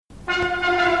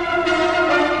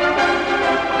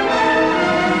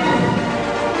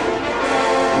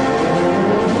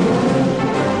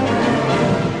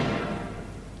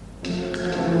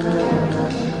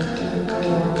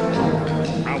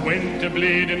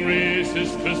being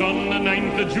racist, 'twas on the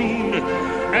 9th of June,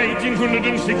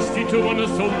 1862 on a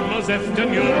summer's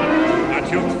afternoon. I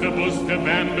took the bus to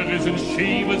Banbury's and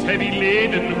she was heavy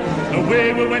laden.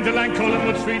 Away we went along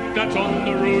Collingwood Street, that's on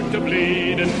the road to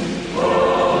Bladen.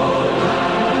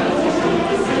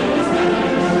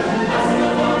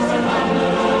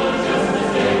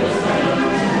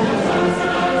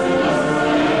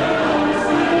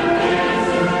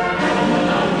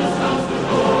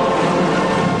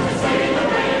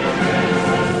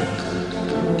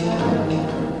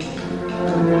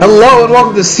 Hello and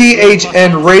welcome to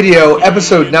CHN Radio,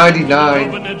 episode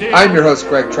 99. I'm your host,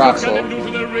 Greg Troxel.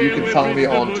 You can follow me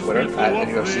on Twitter at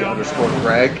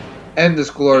NUFC_Greg and this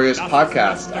glorious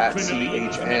podcast at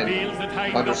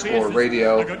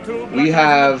CHN_Radio. We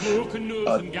have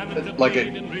a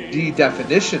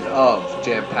definition of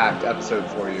jam-packed episode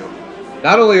for you.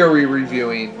 Not only are we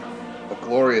reviewing a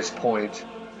glorious point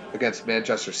against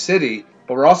Manchester City,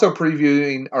 but we're also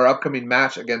previewing our upcoming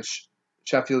match against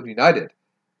Sheffield United.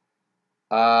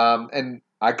 And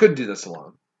I couldn't do this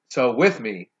alone. So with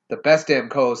me, the best damn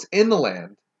co-host in the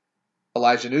land,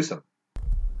 Elijah Newsom.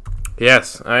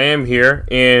 Yes, I am here,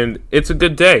 and it's a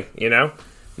good day, you know?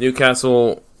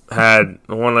 Newcastle had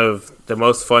one of the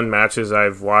most fun matches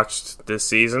I've watched this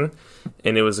season,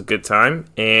 and it was a good time,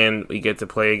 and we get to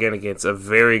play again against a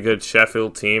very good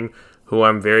Sheffield team who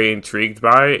I'm very intrigued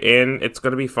by, and it's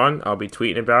going to be fun. I'll be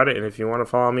tweeting about it, and if you want to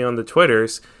follow me on the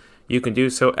Twitters, you can do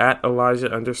so at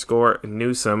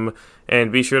Elijah_Newsom. And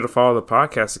be sure to follow the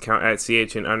podcast account at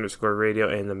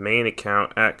CHN_Radio and the main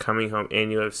account at Coming Home in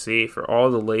UFC for all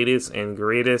the latest and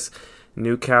greatest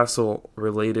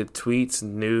Newcastle-related tweets,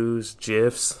 news,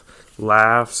 GIFs,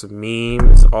 laughs,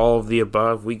 memes, all of the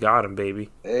above. We got them, baby.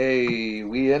 Hey,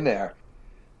 we in there.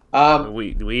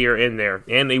 We are in there.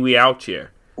 And we out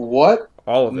here. What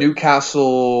all of it.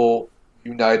 Newcastle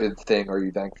United thing are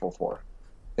you thankful for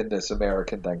in this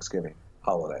American Thanksgiving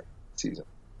holiday season?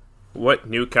 What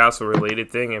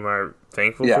Newcastle-related thing am I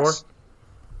thankful for?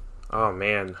 Oh,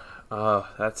 man.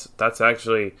 That's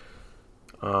actually...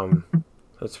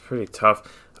 that's pretty tough.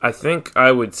 I think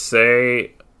I would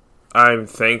say I'm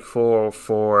thankful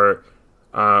for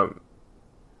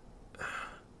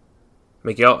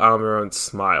Miguel Almiron's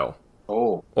smile.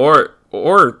 Oh. Or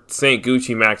St.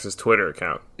 Gucci Max's Twitter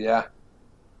account. Yeah.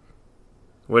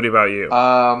 What about you?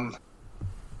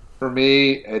 For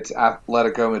me, it's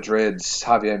Atletico Madrid's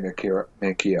Javier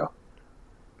Manquillo.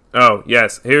 Oh,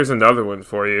 yes. Here's another one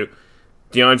for you.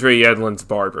 DeAndre Yedlin's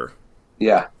barber.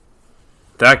 Yeah.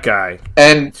 That guy.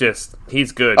 And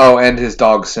he's good. Oh, and his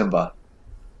dog Simba.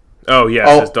 Oh,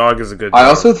 yes. His dog is a good dog. I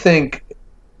also think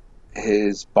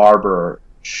his barber,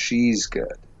 she's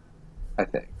good. I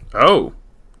think. Oh.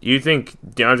 You think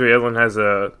DeAndre Yedlin has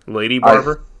a lady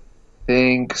barber? I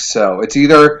think so. It's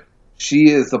either she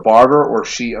is the barber or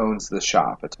she owns the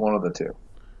shop. It's one of the two.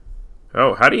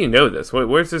 Oh, how do you know this?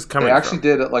 Where's this coming from? They actually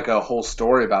did like a whole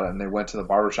story about it, and they went to the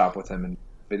barbershop with him and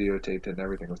videotaped it and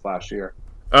everything. It was last year.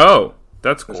 Oh,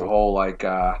 that's cool. There's a whole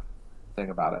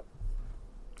thing about it.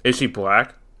 Is she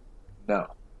black? No.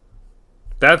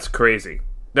 That's crazy.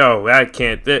 No, that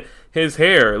can't. His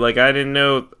hair, I didn't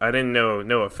know,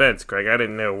 no offense, Greg, I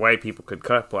didn't know white people could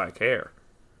cut black hair.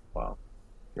 Well,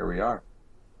 here we are.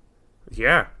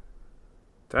 Yeah.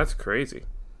 That's crazy.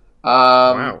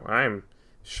 Wow, I'm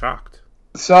shocked.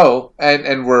 So,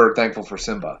 and we're thankful for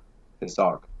Simba, his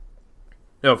dog.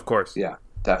 No, of course. Yeah,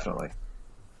 definitely.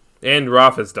 And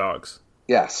Rafa's dogs.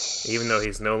 Yes. Even though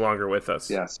he's no longer with us.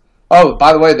 Yes. Oh,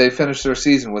 by the way, they finished their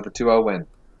season with a 2-0 win.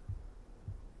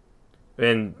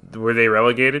 And were they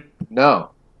relegated?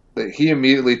 No. He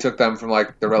immediately took them from,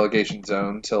 the relegation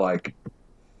zone to,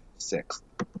 6th.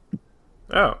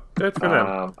 Oh, good for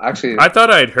them. Actually, I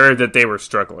thought I'd heard that they were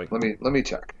struggling. Let me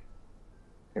check.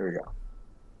 Here we go.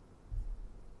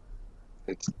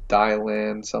 It's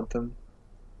Dylan something.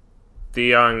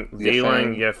 Dilang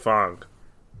Yefang.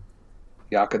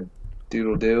 Yaka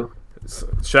Doodle Doo.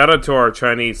 Shout out to our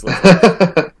Chinese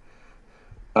listeners.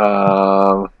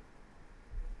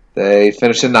 They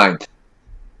finished in 9th.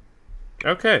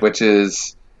 Okay. Which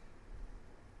is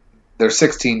there's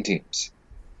 16 teams.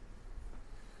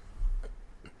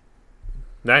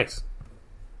 Nice.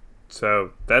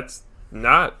 So that's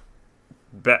not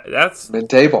bad. That's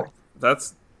mid-table.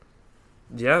 That's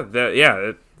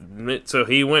so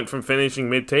he went from finishing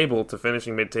mid-table to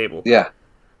finishing mid-table. Yeah.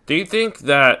 Do you think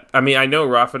that? I mean, I know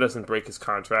Rafa doesn't break his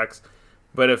contracts,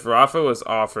 but if Rafa was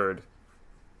offered,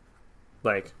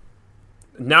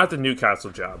 not the Newcastle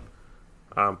job,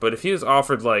 but if he was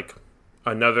offered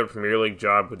another Premier League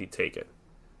job, would he take it?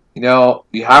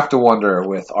 You have to wonder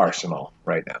with Arsenal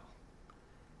right now.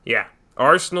 Yeah,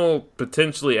 Arsenal,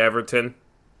 potentially Everton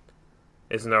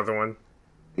is another one.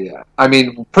 Yeah. I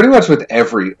mean, pretty much with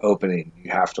every opening,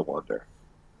 you have to wonder.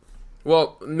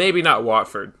 Well, maybe not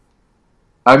Watford.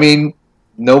 I mean,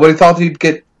 nobody thought he'd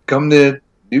come to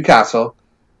Newcastle.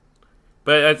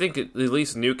 But I think at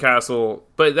least Newcastle.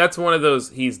 But that's one of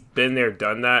those. He's been there,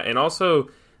 done that, and also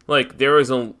like there's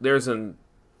a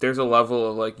level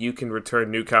of like you can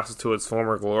return Newcastle to its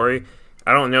former glory.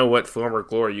 I don't know what former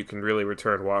glory you can really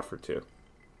return Watford to.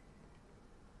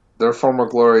 Their former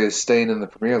glory is staying in the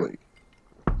Premier League.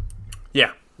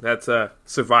 Yeah, that's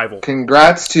survival.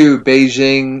 Congrats to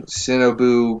Beijing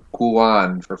Shinobu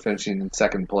Guan for finishing in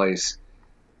second place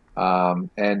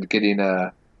and getting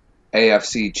a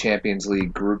AFC Champions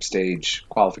League group stage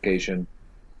qualification,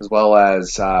 as well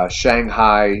as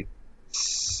Shanghai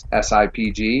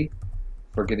SIPG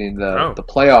for getting the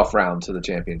playoff round to the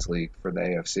Champions League for the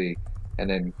AFC. And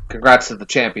then congrats to the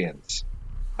champions,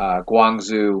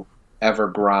 Guangzhou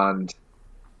Evergrande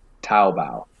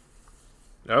Taobao.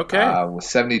 Okay. With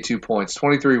 72 points,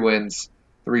 23 wins,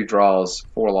 3 draws,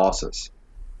 4 losses,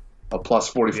 a plus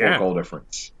 44 goal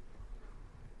difference.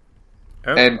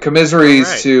 Oh. And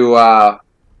commiserates to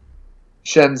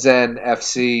Shenzhen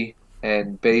FC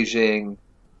and Beijing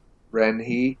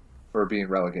Renhe for being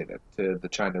relegated to the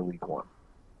China League One.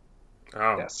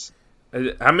 Oh. Yes.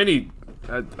 How many?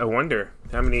 I wonder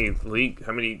how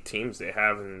many teams they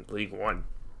have in League One.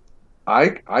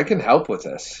 I can help with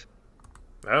this.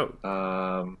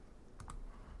 Oh.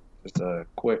 Just a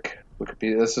quick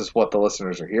Wikipedia. This is what the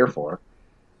listeners are here for.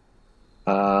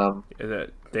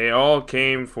 They all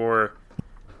came for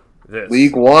this.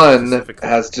 League One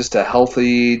has just a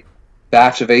healthy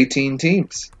batch of 18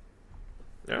 teams.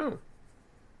 Oh.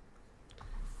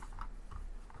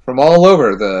 From all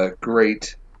over the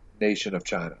great nation of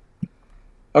China.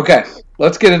 Okay,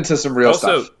 let's get into some real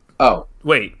stuff. Oh.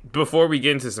 Wait, before we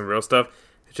get into some real stuff,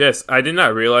 I did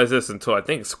not realize this until I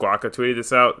think Squawka tweeted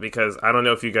this out, because I don't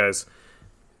know if you guys,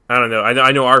 I don't know,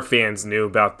 I know our fans knew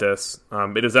about this.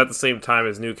 It was at the same time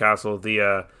as Newcastle,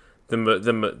 the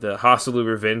Joselu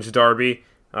Revenge Derby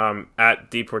at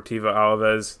Deportivo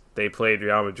Alaves. They played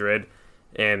Real Madrid,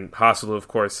 and Joselu, of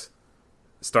course,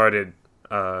 started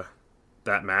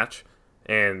that match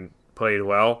and played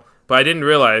well. But I didn't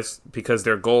realize, because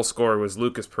their goal scorer was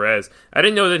Lucas Perez, I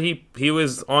didn't know that he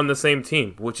was on the same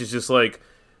team, which is just like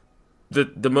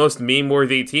the most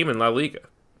meme-worthy team in La Liga.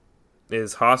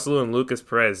 Is Joselu and Lucas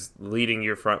Perez leading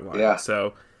your front line. Yeah.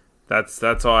 So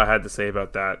that's all I had to say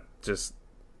about that. Just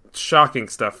shocking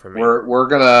stuff for me. We're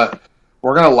gonna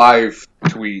live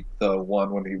tweet the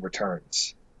one when he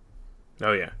returns.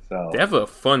 Oh yeah. So they have a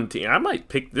fun team. I might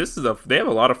pick they have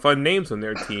a lot of fun names on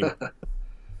their team.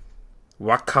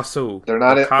 Wakaso.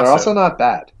 They're also not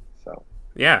bad. So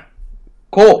yeah.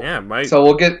 Cool. Yeah, so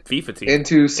we'll get FIFA team.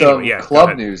 into some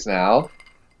club news now.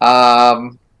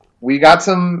 We got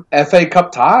some FA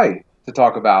Cup tie to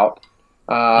talk about.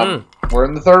 We're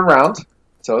in the third round,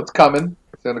 so it's coming.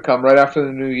 It's going to come right after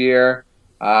the new year.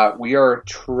 We are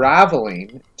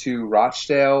traveling to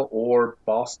Rochdale or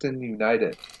Boston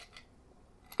United.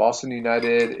 Boston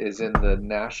United is in the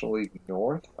National League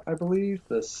North, I believe,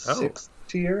 the 6th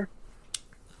tier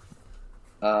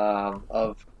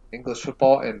of English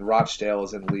football, and Rochdale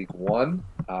is in League One,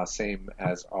 same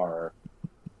as our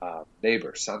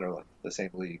neighbor Sunderland, the same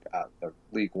league, the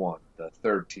League One, the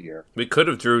 3rd tier. We could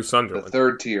have drew Sunderland. The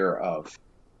 3rd tier of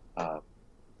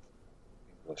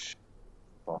English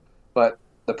football. But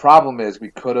the problem is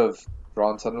we could have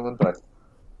drawn Sunderland, but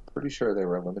I'm pretty sure they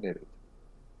were eliminated.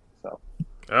 So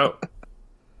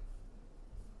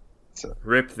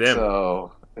rip them.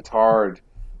 So it's hard.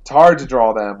 It's hard to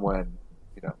draw them when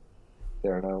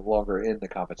they're no longer in the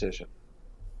competition.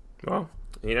 Well,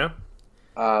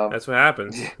 that's what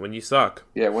happens when you suck.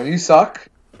 Yeah, when you suck,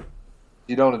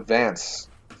 you don't advance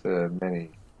to many.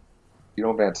 You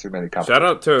don't advance through many competitions. Shout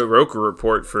out to Roku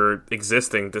Report for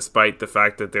existing despite the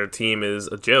fact that their team is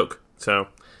a joke. So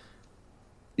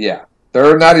yeah,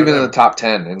 they're not even in the top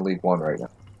 10 in League One right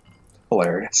now.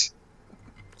 Hilarious.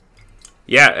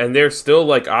 Yeah, and they're still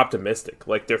like optimistic,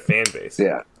 like their fan base.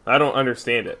 Yeah. I don't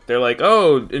understand it. They're like,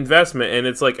 oh, investment, and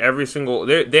it's like every single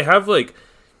they have like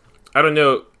I don't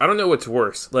know what's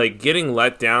worse, like getting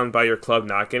let down by your club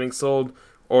not getting sold,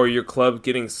 or your club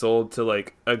getting sold to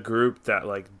like a group that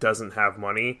like doesn't have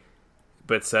money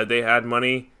but said they had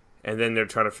money, and then they're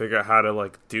trying to figure out how to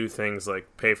like do things like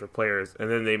pay for players, and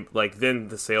then then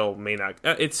the sale may not.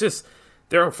 It's just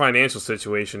their financial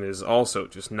situation is also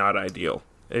just not ideal.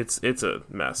 It's a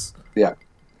mess. Yeah.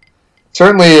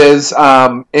 Certainly is.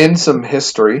 In some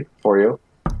history for you,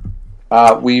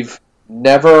 we've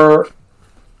never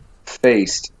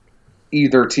faced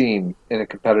either team in a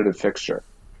competitive fixture.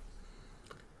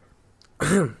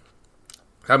 I'm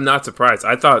not surprised.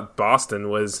 I thought Boston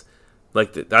was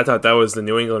like I thought that was the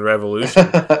New England Revolution.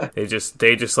 they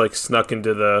just like snuck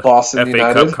into the Boston FA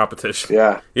United? Cup competition.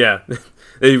 Yeah. Yeah.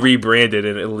 They rebranded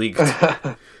and it leaked.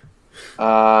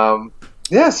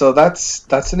 Yeah, so that's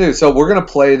the news. So we're gonna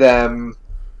play them.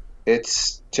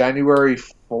 It's January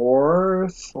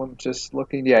 4th. I'm just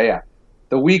looking. Yeah.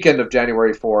 The weekend of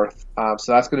January 4th.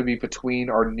 So that's going to be between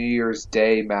our New Year's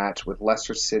Day match with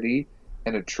Leicester City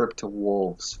and a trip to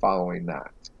Wolves following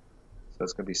that. So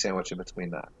it's going to be sandwiched in between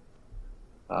that.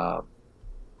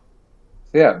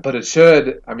 Yeah, but it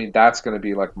should. I mean, that's going to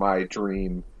be like my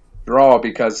dream draw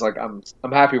because like I'm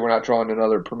happy we're not drawing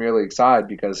another Premier League side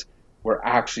because we're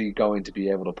actually going to be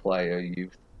able to play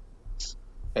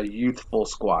a youthful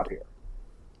squad here.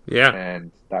 Yeah.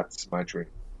 And that's my dream.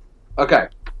 Okay,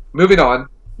 moving on.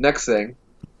 Next thing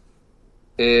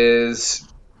is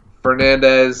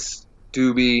Fernandez,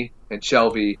 Doobie, and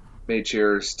Shelby made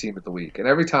Shearer's team of the week. And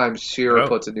every time Shearer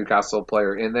puts a Newcastle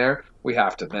player in there, we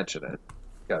have to mention it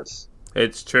because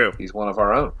it's true. He's one of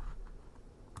our own.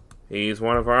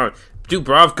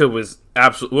 Dubravka was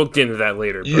absolutely. We'll get into that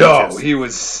later. He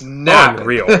was snapping.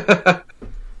 Unreal.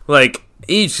 Like,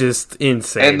 he's just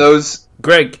insane. And those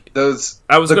I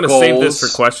was going to save this for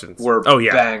questions. Were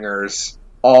bangers.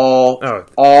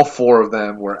 All four of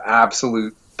them were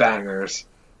absolute bangers.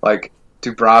 Like,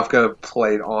 Dubravka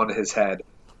played on his head.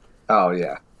 Oh,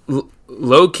 yeah.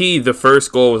 Low key, the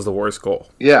first goal was the worst goal.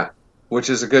 Yeah, which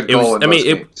is a good goal in most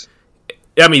games.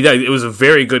 It was a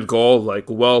very good goal, like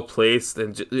well placed,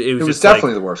 and it was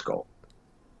definitely the worst goal.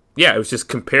 Yeah, it was just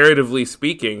comparatively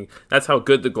speaking, that's how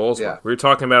good the goals were. We were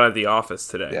talking about it at the office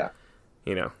today.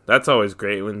 Yeah, that's always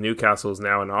great when Newcastle is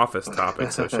now an office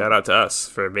topic. So shout out to us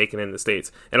for making it in the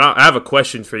States. And I have a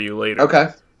question for you later. Okay,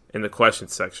 in the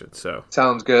questions section. So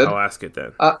sounds good. I'll ask it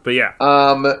then. But yeah,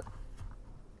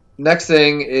 next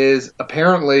thing is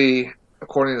apparently,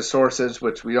 according to sources,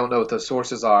 which we don't know what those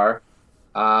sources are.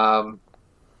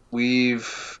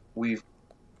 We've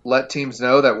let teams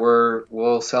know that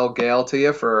we'll sell Gale to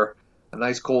you for a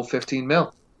nice cool 15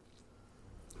 mil.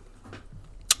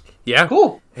 Yeah,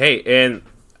 cool. Hey, and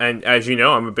as you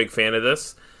know, I'm a big fan of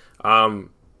this.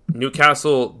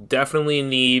 Newcastle definitely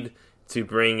need to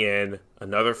bring in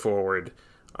another forward,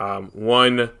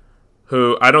 one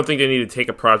who I don't think they need to take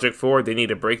a project for. They need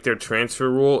to break their transfer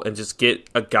rule and just get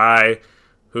a guy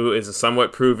who is a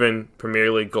somewhat proven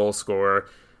Premier League goal scorer.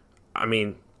 I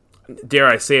mean, dare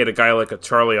I say it, a guy like a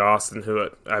Charlie Austin, who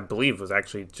I believe was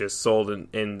actually just sold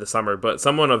in the summer, but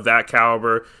someone of that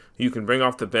caliber you can bring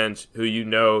off the bench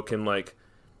who can like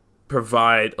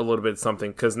provide a little bit of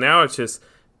something. Because now it's just,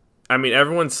 I mean,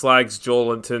 everyone slags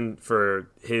Joelinton for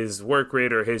his work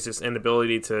rate or his just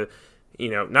inability to,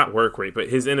 not work rate, but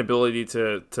his inability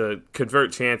to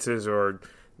convert chances or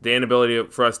the inability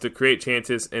for us to create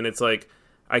chances. And it's like,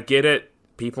 I get it.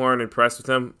 People aren't impressed with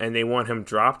him and they want him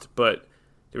dropped, but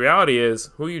the reality is,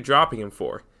 who are you dropping him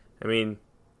for? I mean,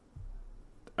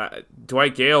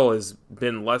 Dwight Gale has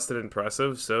been less than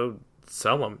impressive, so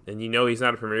sell him. And he's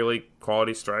not a Premier League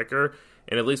quality striker.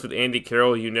 And at least with Andy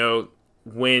Carroll,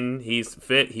 when he's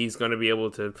fit, he's going to be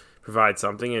able to provide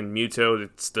something. And Muto,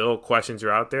 still questions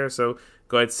are out there. So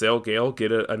go ahead, sell Gale,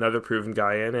 get another proven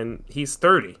guy in. And he's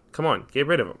 30. Come on, get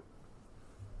rid of him.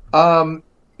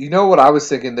 You know what I was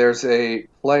thinking? There's a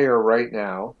player right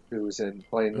now who's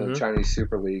playing in the Chinese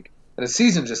Super League, and his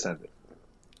season just ended.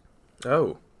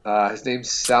 Oh. His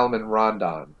name's Salman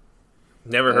Rondon.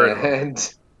 Never heard of him.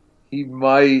 And he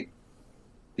might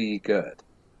be good.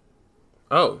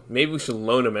 Oh, maybe we should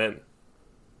loan him in.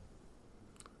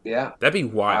 Yeah. That'd be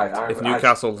wild if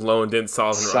Newcastle loaned in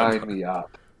Salman Rondon. Sign me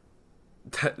up.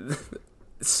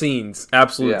 Scenes.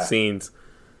 Absolute scenes.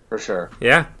 For sure.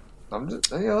 Yeah.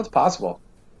 It's possible.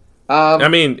 I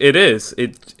mean, it is.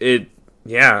 It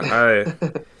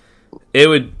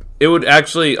would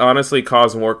actually honestly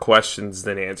cause more questions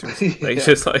than answers. Like, it's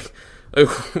just like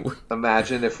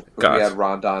imagine if we had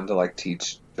Rondon to like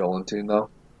teach Joelinton though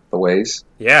the ways.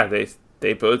 Yeah,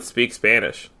 they both speak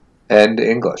Spanish and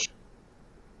English.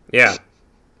 Yeah,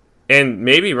 and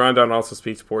maybe Rondon also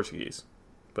speaks Portuguese,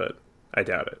 but I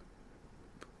doubt it.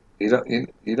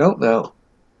 You don't know.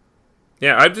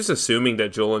 Yeah, I'm just assuming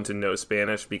that Joelinton knows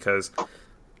Spanish because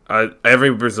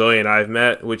every Brazilian I've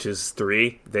met, which is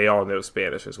 3, they all know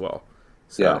Spanish as well.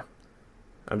 So yeah.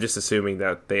 I'm just assuming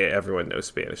that everyone knows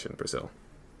Spanish in Brazil,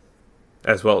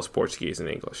 as well as Portuguese and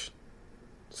English.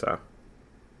 So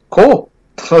cool.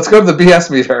 Let's go to the BS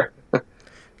meter.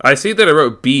 I see that I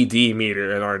wrote BD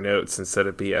meter in our notes instead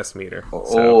of BS meter.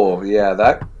 Oh,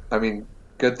 yeah.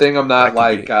 Good thing I'm not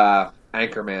like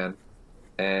Anchorman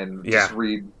and Yeah. just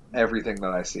read everything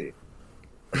that I see.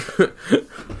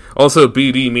 Also,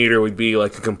 BD meter would be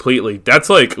like a completely. That's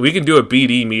like we can do a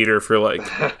BD meter for like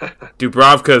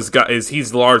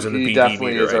he's large in the He BD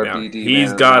definitely meter is right our now. BD He's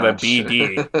man got a match.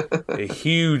 BD, a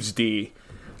huge D.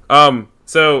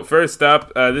 So first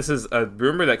up, this is a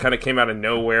rumor that kind of came out of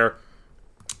nowhere.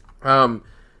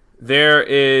 There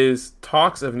is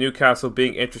talks of Newcastle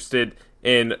being interested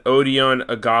in Odion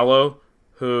Igalo,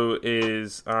 who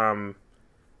is a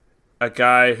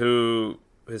guy who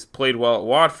has played well at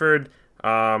Watford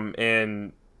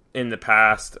and in the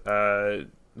past,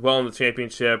 well in the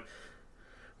Championship,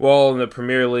 well in the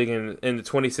Premier League in the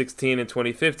 2016 and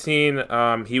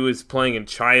 2015. He was playing in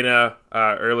China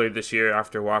earlier this year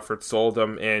after Watford sold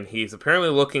him, and he's apparently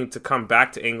looking to come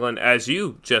back to England, as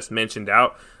you just mentioned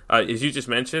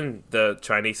the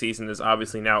Chinese season is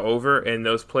obviously now over, and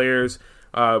those players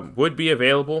would be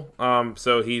available.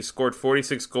 So he scored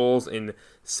 46 goals in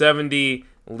 70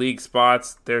 league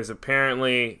spots. There's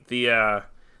apparently the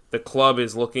club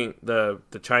is looking, the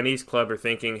Chinese club are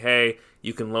thinking, hey,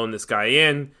 you can loan this guy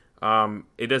in.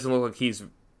 It doesn't look like he's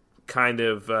kind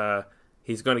of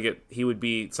he would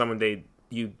be someone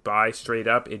you'd buy straight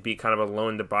up. It'd be kind of a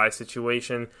loan to buy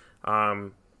situation.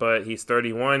 But he's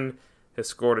 31, has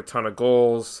scored a ton of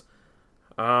goals.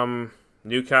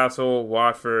 Newcastle,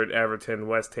 Watford, Everton,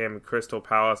 West Ham, and Crystal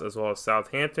Palace, as well as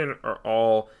Southampton, are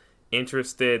all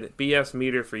interested. BS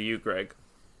meter for you, Greg.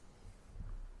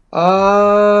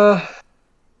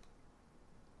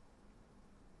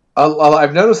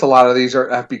 I've noticed a lot of these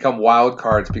have become wild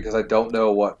cards because I don't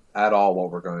know what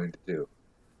we're going to do.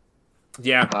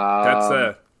 Yeah,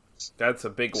 that's a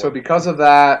big one. So because of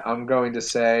that, I'm going to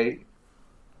say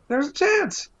there's a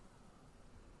chance.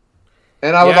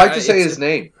 And I would like to say his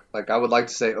name. Like, I would like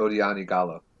to say Odion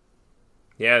Igalo.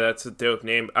 Yeah, that's a dope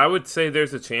name. I would say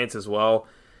there's a chance as well.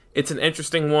 It's an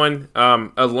interesting one.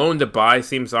 A loan to buy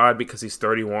seems odd because he's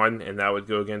 31, and that would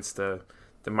go against the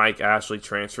Mike Ashley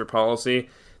transfer policy.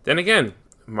 Then again,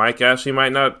 Mike Ashley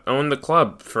might not own the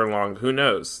club for long. Who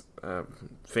knows?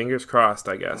 Fingers crossed,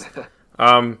 I guess.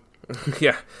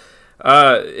 Yeah.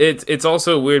 It's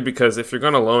also weird because if you're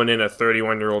going to loan in a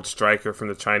 31-year-old striker from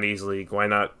the Chinese league, why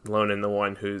not loan in the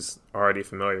one who's already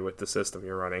familiar with the system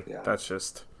you're running? Yeah. That's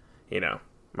just,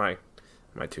 my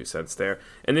 2 cents there.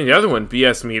 And then the other one,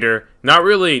 BS meter, not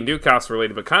really Newcastle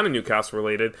related, but kind of Newcastle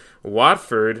related.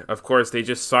 Watford, of course, they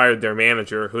just fired their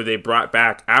manager, who they brought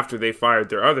back after they fired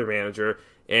their other manager,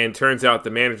 and turns out the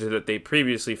manager that they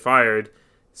previously fired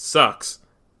sucks,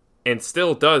 and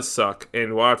still does suck,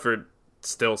 and Watford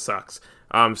still sucks.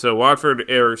 So Watford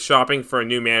are shopping for a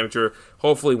new manager,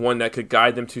 hopefully one that could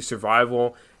guide them to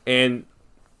survival, and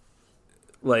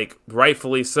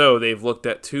rightfully so, they've looked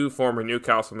at 2 former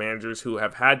Newcastle managers who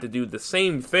have had to do the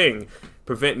same thing,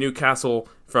 prevent Newcastle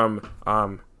from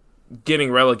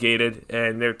getting relegated,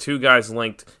 and they're 2 guys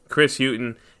linked, Chris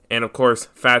Hughton and, of course,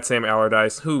 Fat Sam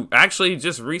Allardyce, who actually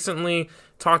just recently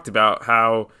talked about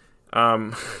how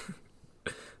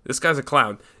this guy's a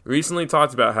clown. Recently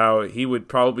talked about how he would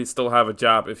probably still have a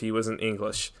job if he wasn't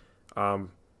English.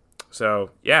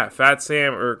 So, yeah, Fat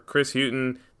Sam or Chris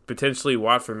Hughton, potentially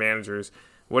Watford managers.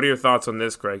 What are your thoughts on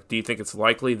this, Greg? Do you think it's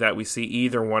likely that we see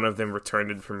either one of them return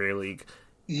to the Premier League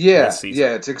this season?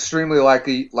 Yeah, it's extremely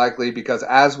likely because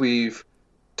as we've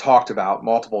talked about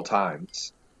multiple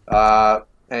times,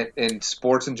 and in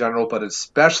sports in general, but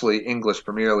especially English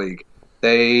Premier League,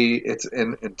 it's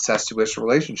an incestuous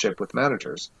relationship with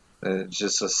managers. And it's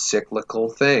just a cyclical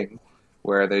thing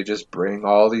where they just bring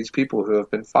all these people who have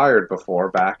been fired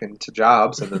before back into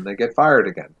jobs, and then they get fired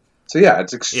again. So yeah,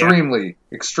 it's extremely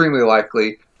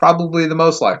likely, probably the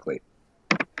most likely.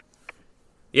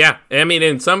 Yeah, I mean,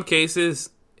 in some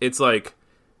cases, it's like,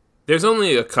 there's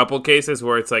only a couple cases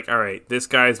where it's like, all right, this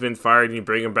guy's been fired and you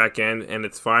bring him back in and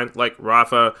it's fine, like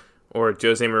Rafa or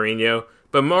Jose Mourinho.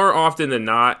 But more often than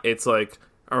not, it's like,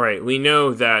 all right, we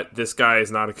know that this guy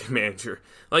is not a good manager.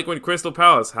 Like when Crystal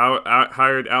Palace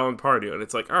hired Alan Pardew, and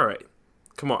it's like, all right,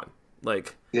 come on.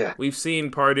 We've seen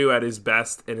Pardew at his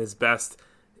best, and his best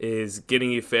is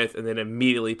getting you 5th and then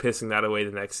immediately pissing that away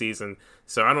the next season.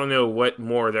 So I don't know what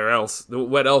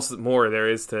else more there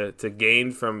is to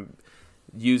gain from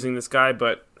using this guy,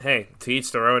 but hey, to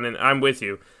each their own, and I'm with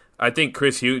you. I think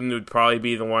Chris Hughton would probably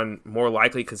be the one more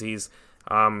likely because he's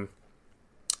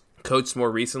coached more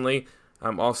recently.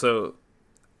 Also,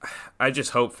 I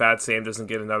just hope Fat Sam doesn't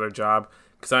get another job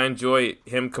because I enjoy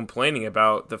him complaining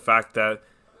about the fact that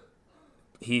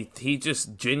he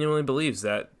just genuinely believes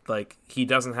that he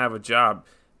doesn't have a job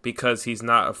because he's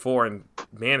not a foreign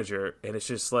manager, and it's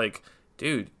just like,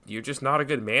 dude, you're just not a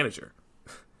good manager.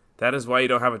 That is why you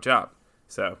don't have a job.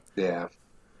 So Yeah.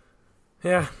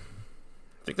 I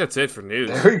think that's it for news.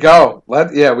 There we go.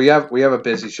 We have a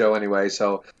busy show anyway,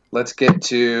 so let's get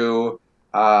to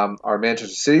our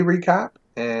Manchester City recap,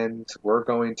 and we're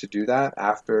going to do that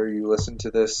after you listen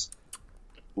to this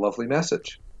lovely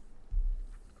message.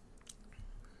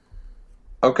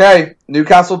 Okay,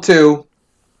 Newcastle 2,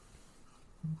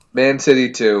 Man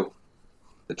City 2.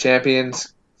 The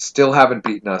champions still haven't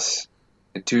beaten us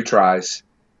in 2 tries.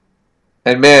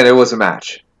 And man, it was a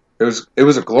match. It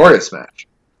was a glorious match.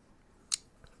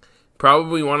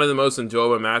 Probably one of the most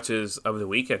enjoyable matches of the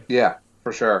weekend. Yeah,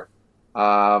 for sure.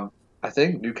 I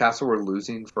think Newcastle were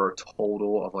losing for a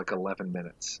total of like 11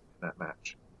 minutes in that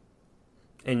match.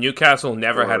 And Newcastle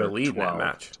never had a Or lead in 12. that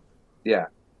match. Yeah.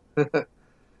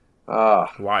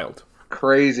 Wild.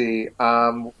 Crazy.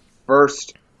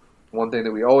 First, one thing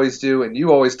that we always do, and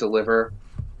you always deliver,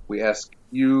 we ask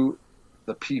you,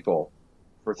 the people,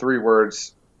 for 3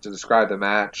 words to describe the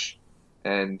match,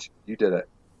 and you did it.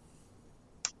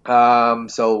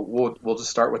 So we'll just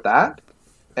start with that.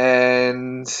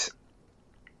 And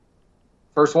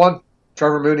first one,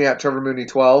 Trevor Mooney at Trevor Mooney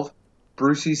 12.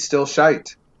 Brucey's still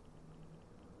shite.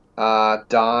 Don.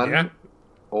 Yeah.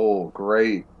 Oh,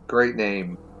 great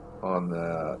name on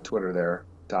the Twitter there,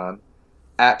 Don.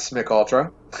 At Smick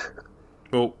Ultra.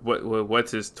 Well,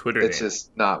 what's his Twitter It's name?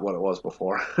 just not what it was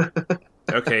before.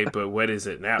 Okay, but what is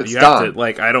it now? It's You have Don.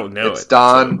 to, I don't know It's it.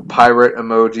 Don, pirate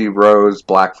emoji, rose,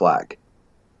 black flag.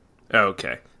 Oh,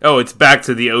 okay. Oh, it's back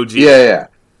to the OG. Yeah.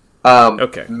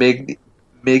 Okay.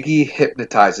 Miggy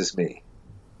hypnotizes me.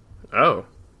 Oh.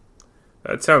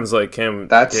 That sounds like him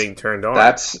That's- getting turned on.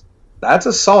 That's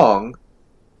a song.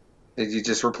 And you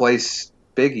just replace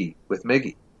Biggie with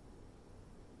Miggy.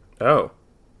 Oh.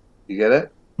 You get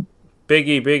it?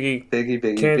 Biggie. Biggie,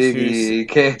 Can't you Biggie.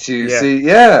 Can't you Yeah. see?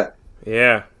 Yeah.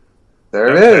 Yeah. There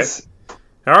Okay. it is.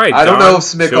 All right, I don't Don, know if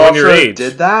Smick showing your Ultra age.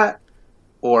 did that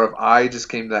or if I just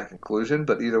came to that conclusion,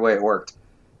 but either way it worked.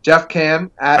 Jeff Cam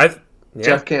at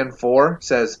Jeff Can 4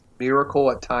 says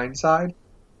Miracle at Tyneside.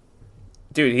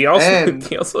 Dude, he also And-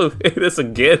 hit us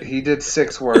again. He did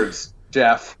 6 words,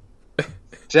 Jeff.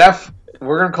 Jeff,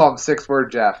 we're going to call him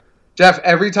 6-word Jeff. Jeff,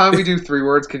 every time we do 3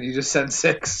 words, can you just send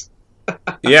 6?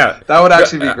 Yeah. That would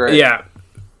actually be great. Yeah.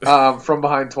 From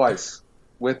behind twice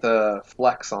with a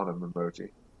flex on him emoji.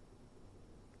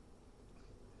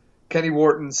 Kenny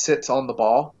Wharton sits on the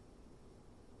ball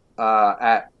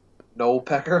at Noel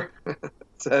Pecker.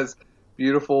 Says,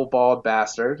 beautiful bald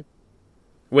bastard.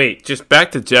 Wait, just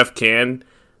back to Jeff Can.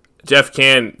 Jeff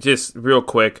Can, just real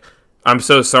quick, I'm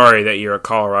so sorry that you're a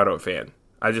Colorado fan.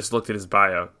 I just looked at his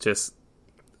bio.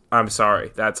 I'm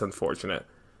sorry. That's unfortunate.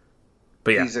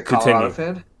 But yeah, He's a Colorado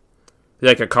continue. fan?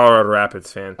 Like a Colorado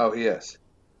Rapids fan. Oh, he is.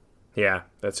 Yeah,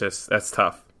 that's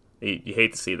tough. You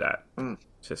hate to see that.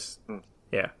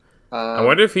 Yeah. I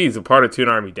wonder if he's a part of Toon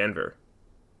Army Denver.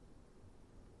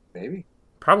 Maybe.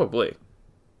 Probably.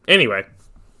 Anyway.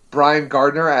 Brian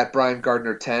Gardner at Brian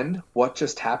Gardner 10. What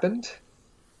just happened?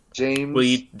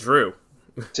 Drew.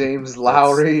 James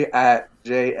Lowry at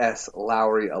JS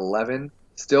Lowry 11.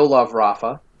 Still love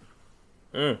Rafa.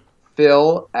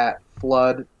 Phil at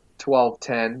Flood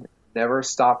 1210. Never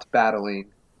stopped battling.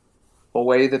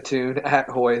 Away the Tune at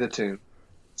Away the Tune.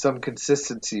 Some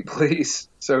consistency, please.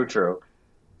 So true.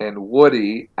 And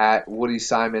Woody at Woody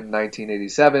Simon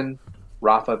 1987.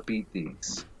 Rafa beat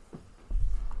these.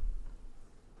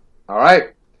 All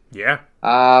right. Yeah.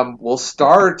 We'll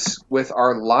start with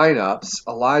our lineups.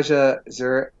 Elijah, is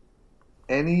there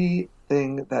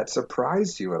anything that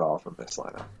surprised you at all from this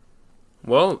lineup?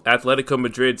 Well, Atletico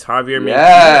Madrid's Javier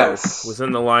Yes. Manquillo was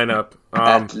in the lineup.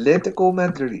 Atletico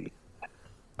Madrid.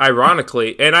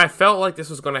 Ironically, and I felt like this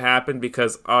was going to happen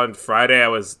because on Friday I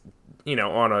was,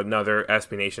 on another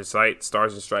SB Nation site,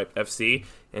 Stars and Stripe FC,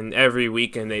 and every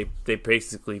weekend they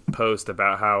basically post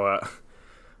about how,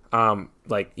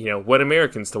 what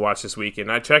Americans to watch this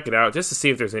weekend. I check it out just to see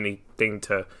if there's anything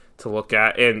to look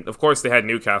at, and of course they had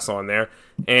Newcastle on there,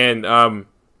 and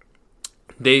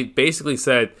they basically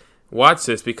said, watch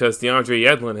this because DeAndre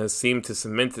Yedlin has seemed to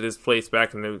cemented his place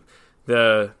back in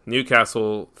the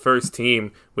Newcastle first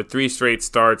team with 3 straight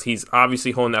starts. He's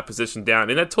obviously holding that position down.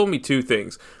 And that told me 2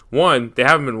 things. 1, they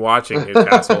haven't been watching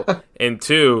Newcastle. And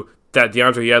 2, that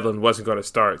DeAndre Yedlin wasn't going to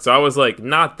start. So I was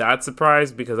not that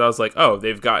surprised because I was like, oh,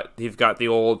 they've got the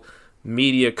old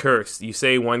media curse. You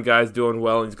say one guy's doing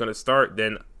well and he's going to start,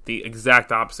 then the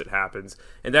exact opposite happens.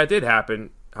 And that did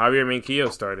happen. Javier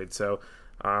Manquillo started. So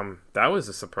that was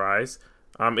a surprise.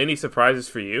 Any surprises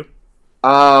for you?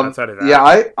 Outside of that?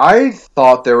 Yeah, I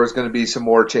thought there was going to be some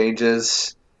more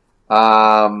changes,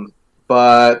 but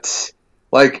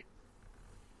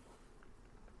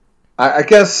I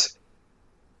guess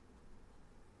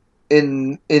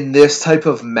in this type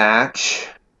of match,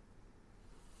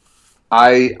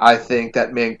 I think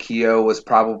that Manquillo was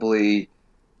probably,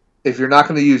 if you're not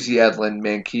going to use Yedlin,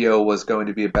 Manquillo was going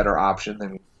to be a better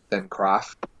option than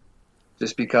Kraft,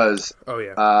 just because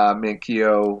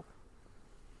Manquillo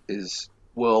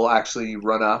will actually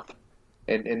run up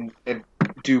and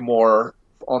do more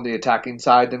on the attacking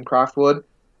side than Kraft would,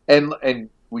 and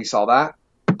we saw that.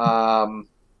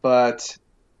 But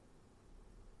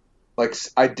like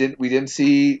we didn't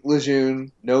see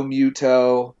Lejeune, no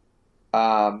Muto.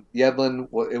 Yedlin,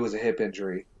 it was a hip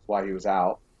injury, why he was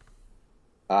out.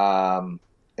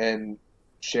 And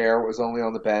Cher was only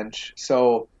on the bench,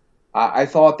 so I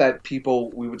thought that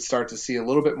we would start to see a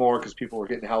little bit more because people were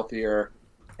getting healthier,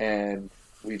 and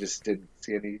we just didn't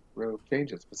see any real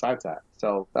changes besides that.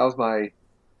 So that was my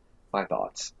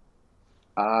thoughts.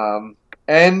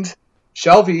 And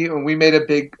Shelby, and we made a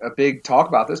big talk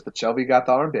about this, but Shelby got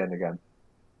the armband again.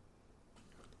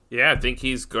 Yeah, I think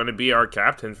he's going to be our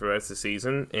captain for the rest of the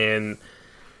season, and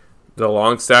the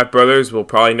Longstaff brothers will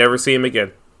probably never see him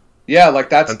again. Yeah, like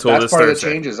that's part Thursday. Of the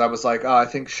changes. I was like, I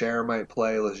think Cher might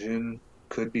play. Lejeune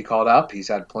could be called up. He's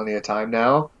had plenty of time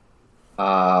now.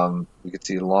 We could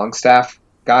see the Longstaff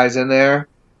guys in there,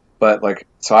 but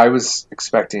so I was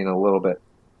expecting a little bit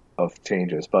of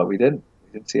changes, but we didn't.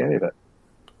 We didn't see any of it.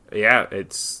 Yeah,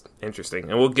 it's interesting,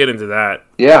 and we'll get into that.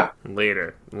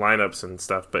 Later, lineups and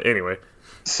stuff. But anyway.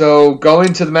 So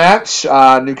going to the match,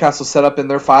 Newcastle set up in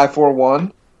their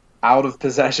 5-4-1, out of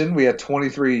possession. We had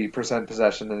 23%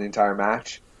 possession in the entire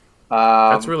match.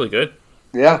 That's really good.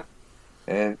 Yeah,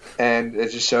 and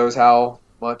it just shows how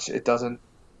much it doesn't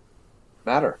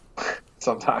matter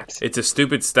sometimes. It's a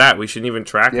stupid stat. We shouldn't even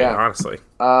track it, honestly.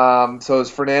 So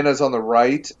it's Fernandez on the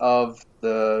right of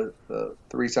the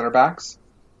three center backs.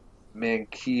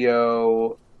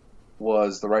 Manquillo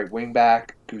was the right wing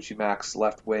back, Gucci Max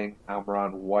left wing,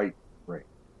 Almiron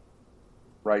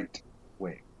right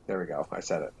wing. There we go. I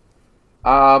said it.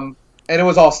 And it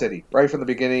was all City right from the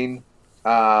beginning.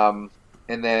 And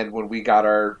then when we got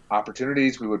our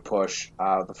opportunities, we would push.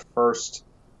 The first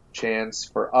chance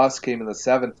for us came in the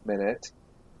 7th minute.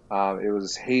 It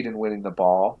was Hayden winning the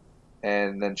ball,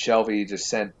 and then Shelby just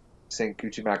sent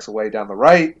Gucci Max away down the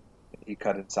right. He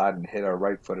cut inside and hit a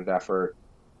right-footed effort.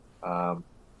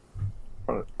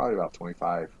 Probably about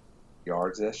 25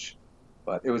 yards-ish,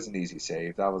 but it was an easy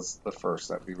save. That was the first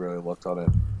that we really looked on it.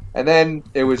 And then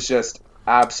it was just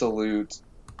absolute,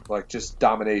 just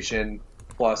domination,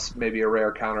 plus maybe a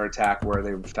rare counterattack where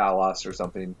they would foul us or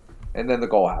something, and then the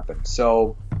goal happened.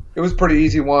 So it was a pretty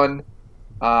easy one.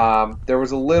 There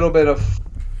was a little bit of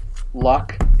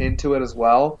luck into it as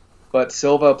well, but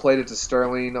Silva played it to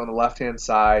Sterling on the left-hand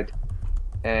side,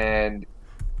 and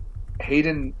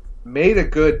Hayden made a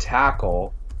good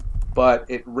tackle, but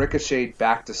it ricocheted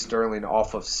back to Sterling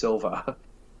off of Silva,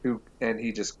 and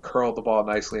he just curled the ball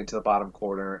nicely into the bottom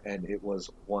corner, and it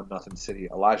was 1-0 City.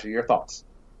 Elijah, your thoughts?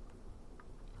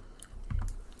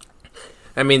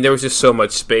 I mean, there was just so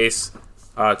much space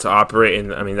to operate,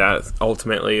 and I mean that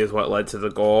ultimately is what led to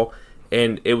the goal.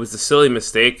 And it was a silly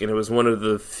mistake, and it was one of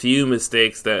the few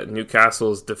mistakes that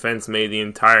Newcastle's defense made the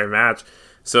entire match.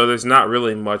 So there's not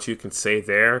really much you can say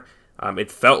there.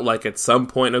 It felt like at some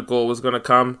point a goal was going to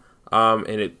come, and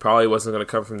it probably wasn't going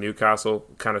to come from Newcastle.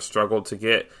 Kind of struggled to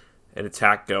get an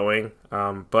attack going.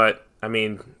 But, I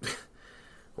mean,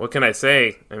 what can I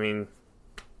say? I mean,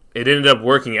 it ended up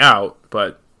working out,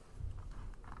 but,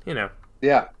 you know.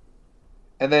 Yeah.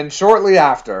 And then shortly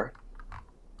after,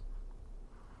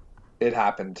 it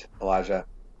happened, Elijah.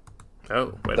 Oh,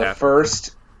 what happened? The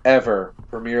first ever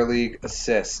Premier League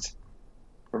assist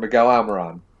for Miguel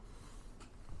Almiron.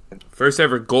 First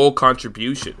ever goal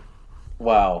contribution.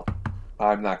 Well,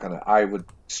 I would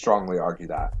strongly argue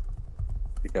that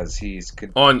because he's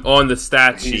on the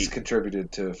stat sheet. He's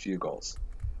contributed to a few goals,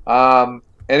 and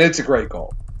it's a great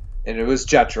goal. And it was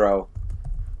Jetro.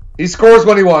 He scores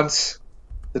when he wants.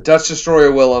 The Dutch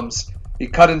destroyer Willems. He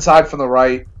cut inside from the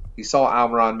right. He saw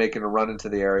Almiron making a run into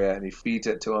the area, and he feeds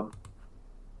it to him.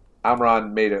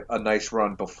 Almiron made a nice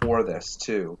run before this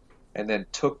too, and then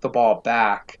took the ball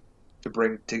back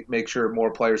to make sure more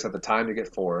players have the time to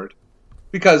get forward.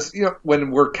 Because,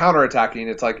 when we're counterattacking,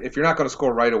 it's like, if you're not going to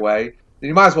score right away, then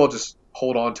you might as well just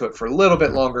hold on to it for a little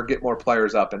bit longer, get more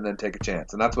players up, and then take a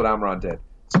chance. And that's what Almiron did,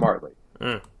 smartly.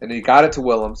 And he got it to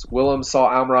Willems. Willems saw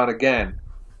Almiron again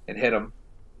and hit him,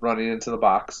 running into the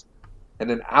box. And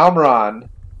then Almiron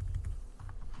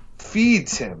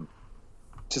feeds him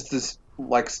just this,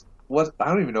 what, I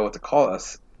don't even know what to call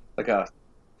this, like a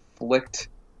flicked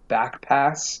back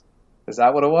pass. Is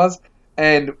that what it was?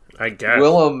 And I guess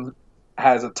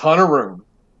has a ton of room.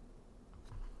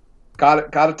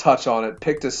 Got a touch on it,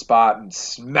 picked his spot, and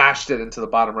smashed it into the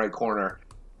bottom right corner.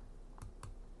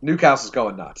 Newcastle's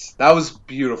going nuts. That was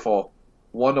beautiful.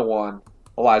 1-1.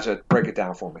 Elijah, break it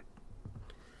down for me.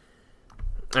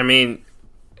 I mean,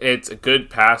 it's a good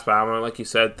pass by Almiron, like you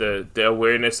said, the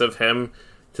awareness of him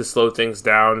to slow things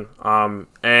down,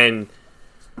 and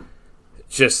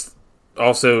just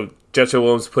also Jetro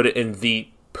Willems put it in the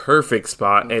perfect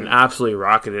spot and absolutely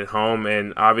rocketed it home.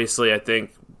 And obviously, I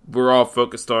think we're all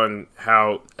focused on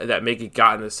how that Mickey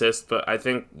got an assist, but I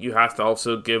think you have to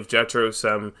also give Jetro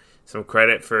some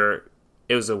credit for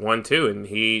it was a 1-2, and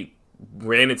he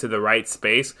ran into the right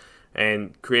space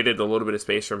and created a little bit of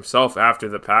space for himself after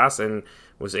the pass and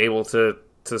was able to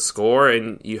score,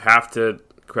 and you have to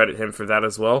credit him for that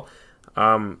as well.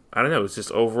 I don't know, it was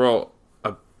just overall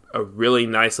a really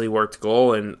nicely worked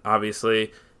goal, and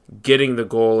obviously getting the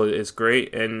goal is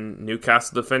great, and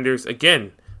Newcastle defenders,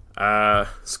 again,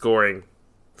 scoring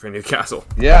for Newcastle.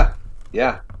 Yeah,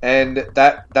 and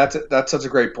that's such a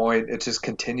great point. It just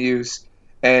continues,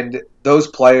 and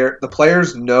the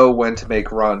players know when to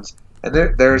make runs.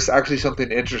 And there's actually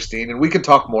something interesting, and we can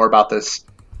talk more about this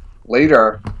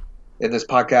later in this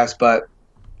podcast. But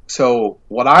so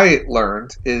what I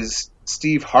learned is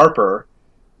Steve Harper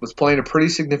was playing a pretty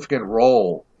significant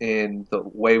role in the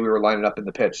way we were lining up in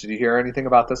the pitch. Did you hear anything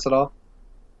about this at all?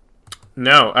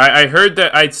 No, I heard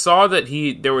that. I saw that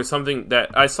there was something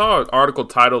that I saw an article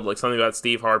titled like something about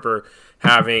Steve Harper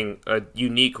having a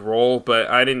unique role, but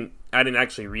I didn't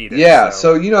actually read it. Yeah,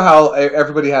 so you know how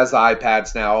everybody has the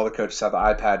iPads now. All the coaches have the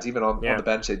iPads, even on the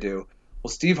bench they do.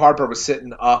 Well, Steve Harper was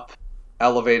sitting up,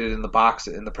 elevated in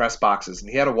the press boxes, and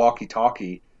he had a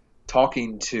walkie-talkie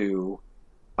talking to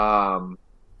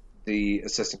the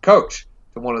assistant coach,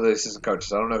 to one of the assistant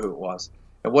coaches. I don't know who it was.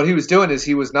 And what he was doing is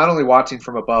he was not only watching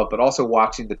from above, but also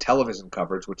watching the television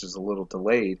coverage, which is a little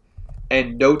delayed,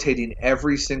 and notating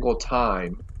every single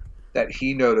time that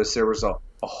he noticed there was a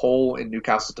hole in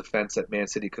Newcastle's defense that Man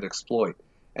City could exploit.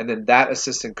 And then that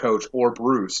assistant coach or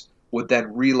Bruce would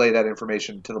then relay that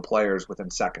information to the players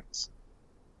within seconds.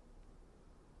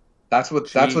 That's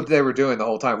what they were doing the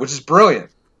whole time, which is brilliant.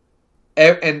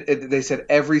 And they said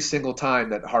every single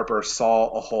time that Harper saw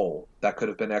a hole that could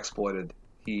have been exploited,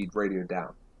 he radioed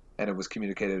down, and it was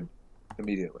communicated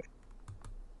immediately.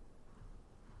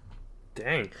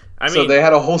 Dang. So they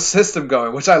had a whole system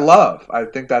going, which I love. I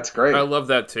think that's great. I love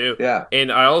that too. Yeah.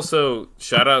 And I also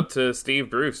shout out to Steve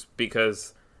Bruce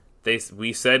because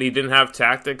we said he didn't have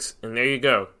tactics, and there you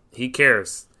go. He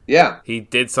cares. Yeah. He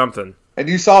did something. And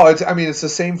you saw it. I mean, it's the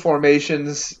same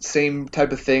formations, same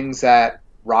type of things that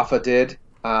Rafa did.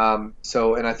 And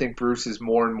I think Bruce is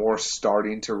more and more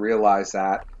starting to realize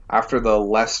that after the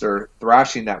Leicester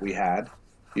thrashing that we had,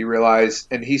 he realized,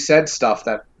 and he said stuff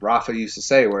that Rafa used to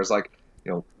say, where it's like,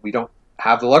 we don't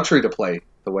have the luxury to play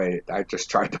the way I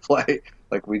just tried to play.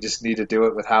 Like, we just need to do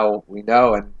it with how we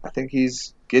know, and I think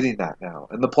he's getting that now.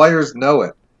 And the players know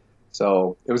it.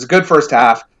 So, it was a good first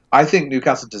half. I think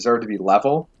Newcastle deserved to be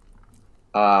level.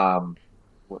 Do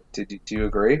you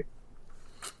agree?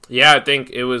 Yeah, I think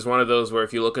it was one of those where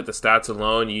if you look at the stats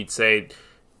alone, you'd say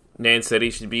Man City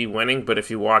should be winning, but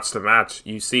if you watch the match,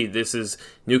 you see this is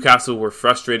Newcastle were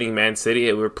frustrating Man City.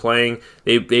 They were playing.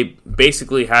 They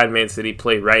basically had Man City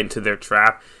play right into their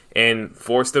trap and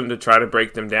forced them to try to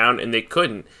break them down, and they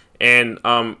couldn't. And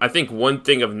I think one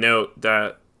thing of note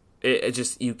that it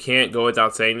just you can't go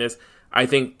without saying this. I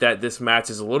think that this match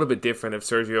is a little bit different if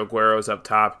Sergio Aguero's up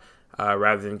top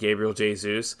rather than Gabriel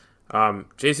Jesus.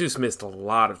 Jesus missed a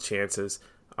lot of chances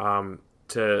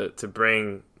to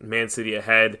bring Man City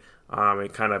ahead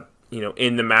and kind of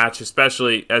in the match,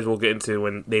 especially as we'll get into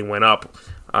when they went up.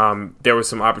 There were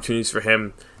some opportunities for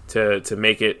him to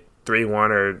make it 3-1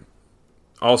 or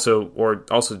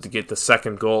also to get the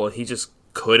second goal, and he just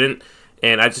couldn't.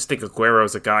 And I just think Aguero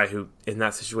is a guy who, in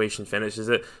that situation, finishes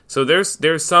it. So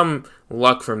there's some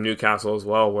luck from Newcastle as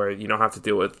well, where you don't have to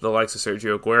deal with the likes of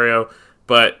Sergio Aguero.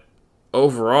 But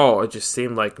overall, it just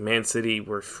seemed like Man City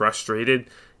were frustrated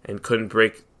and couldn't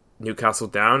break Newcastle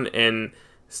down. And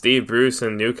Steve Bruce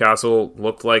and Newcastle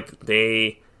looked like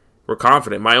they were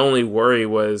confident. My only worry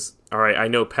was, all right, I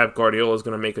know Pep Guardiola is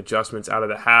going to make adjustments out of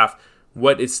the half.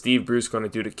 What is Steve Bruce going to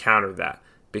do to counter that?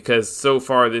 Because so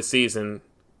far this season,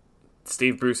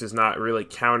 Steve Bruce has not really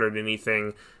countered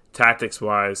anything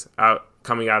tactics-wise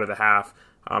coming out of the half.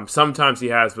 Sometimes he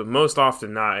has, but most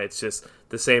often not. It's just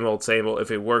the same old, same old. If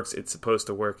it works, it's supposed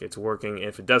to work. It's working.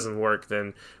 If it doesn't work,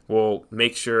 then we'll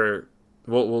make sure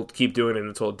we'll keep doing it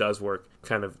until it does work.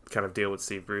 Kind of deal with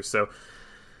Steve Bruce. So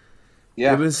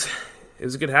yeah, it It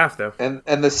was a good half, though. And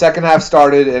the second half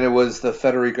started, and it was the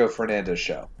Federico Fernandez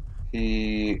show.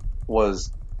 He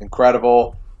was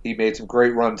incredible. He made some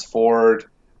great runs forward.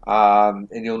 And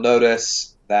you'll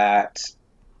notice that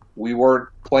we weren't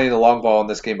playing the long ball in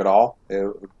this game at all.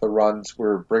 The runs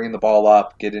were bringing the ball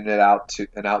up, getting it out to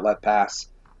an outlet pass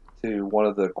to one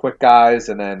of the quick guys,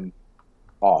 and then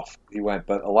off he went.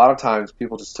 But a lot of times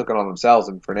people just took it on themselves,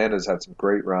 and Fernandez had some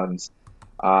great runs.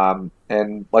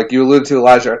 And like you alluded to,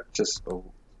 Elijah, just a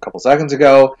couple seconds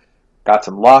ago, got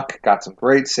some luck, got some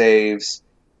great saves.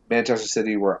 Manchester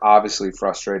City were obviously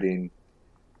frustrating.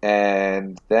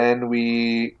 And then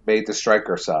we made the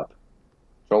striker sub.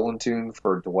 Joelinton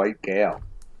for Dwight Gale.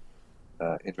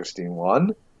 Interesting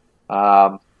one.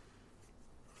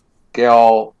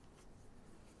 Gale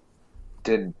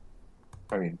didn't.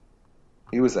 I mean,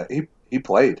 he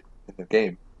played in the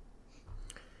game.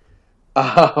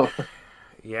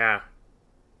 Yeah.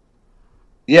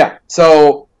 Yeah.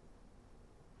 So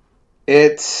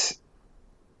and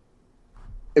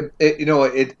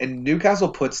Newcastle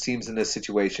puts teams in this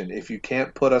situation. If you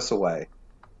can't put us away,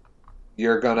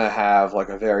 you're gonna have like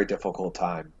a very difficult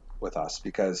time with us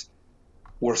because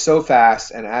we're so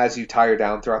fast. And as you tire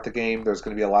down throughout the game, there's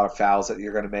going to be a lot of fouls that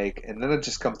you're going to make, and then it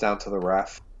just comes down to the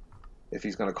ref if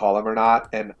he's going to call them or not.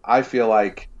 And I feel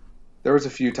like there was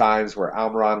a few times where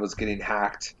Almiron was getting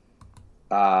hacked,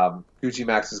 Gucci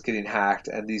Max was getting hacked,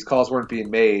 and these calls weren't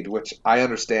being made, which I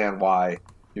understand why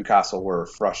Newcastle were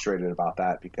frustrated about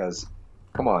that because,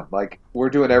 come on, like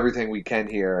we're doing everything we can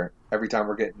here. Every time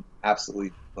we're getting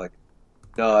absolutely like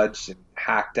nudged and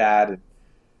hacked at, and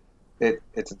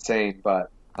it's insane.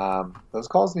 But those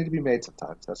calls need to be made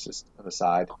sometimes. That's just an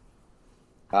aside.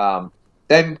 Then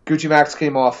Gucci Max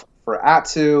came off for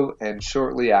Atsu, and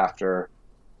shortly after,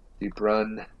 De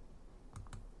Bruyne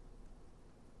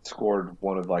scored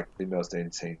one of like the most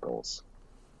insane goals.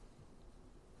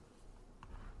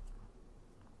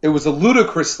 It was a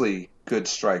ludicrously good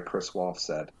strike, Chris Wolf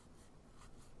said.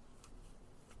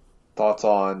 Thoughts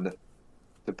on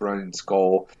De Bruyne's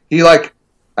goal? I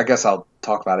guess I'll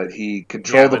talk about it. He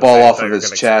controlled the ball off of his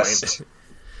chest. It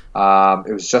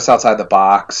was just outside the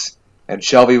box, and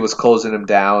Shelby was closing him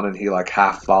down, and he like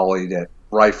half volleyed it,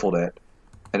 rifled it,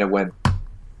 and it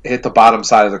hit the bottom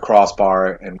side of the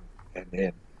crossbar and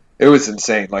in. It was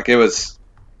insane.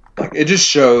 It just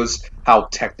shows how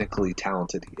technically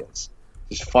talented he is.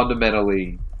 Just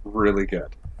fundamentally really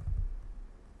good.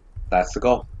 That's the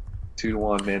goal.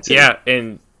 2-1 Man City. Yeah,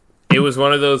 and it was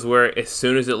one of those where as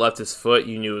soon as it left his foot,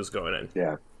 you knew it was going in.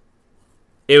 Yeah.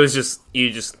 It was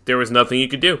there was nothing you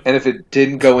could do. And if it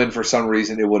didn't go in for some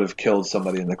reason, it would have killed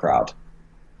somebody in the crowd.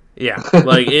 Yeah,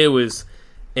 Dubravka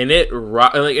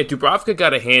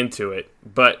got a hand to it,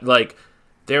 but like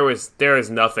there was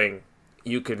nothing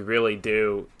you could really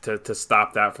do to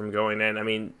stop that from going in. I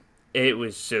mean, it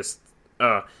was just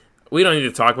we don't need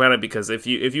to talk about it because if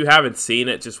you haven't seen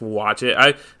it, just watch it.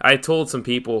 I told some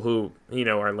people who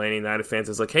are Atlanta United fans,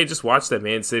 it's like, hey, just watch that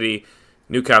Man City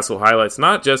Newcastle highlights,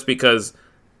 not just because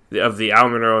of the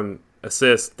Almiron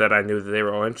assist that I knew that they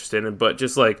were all interested in, but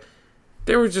just like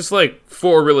there were just like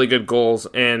 4 really good goals,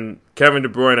 and Kevin De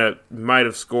Bruyne might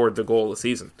have scored the goal of the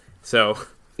season. So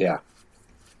yeah,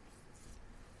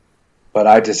 but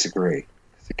I disagree.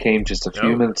 It came just a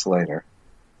few minutes later.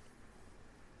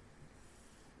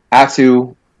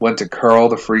 Atsu went to curl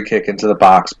the free kick into the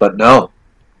box, but no,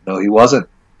 he wasn't.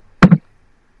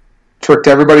 Tricked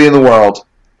everybody in the world.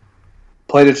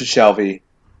 Played it to Shelby,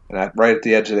 and right at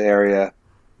the edge of the area,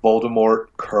 Voldemort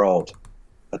curled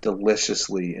a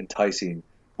deliciously enticing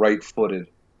right-footed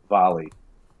volley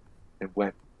and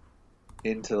went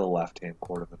into the left-hand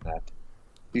corner of the net.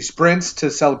 He sprints to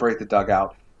celebrate the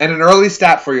dugout. And an early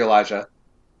stat for you, Elijah.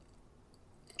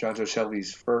 Jonjo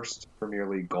Shelby's first Premier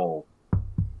League goal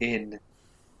in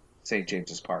St.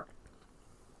 James's Park.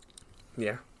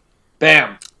 Yeah.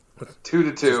 Bam!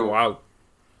 2-2. Wow.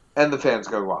 And the fans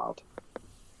go wild.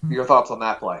 Your thoughts on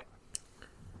that play?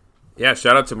 Yeah,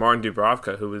 shout out to Martin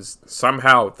Dubravka, who was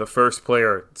somehow the first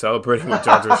player celebrating with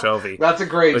Jonjo Shelby. That's a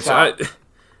great shot.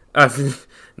 I have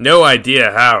no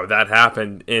idea how that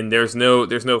happened, and there's no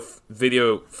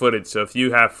video footage. So if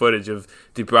you have footage of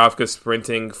Dubravka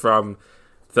sprinting from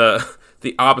the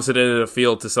opposite end of the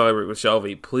field to celebrate with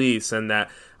Shelby, please send that.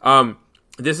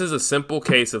 This is a simple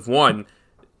case of one.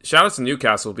 Shout out to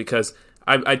Newcastle because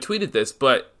I tweeted this,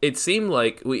 but it seemed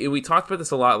like we talked about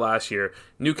this a lot last year.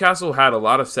 Newcastle had a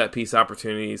lot of set piece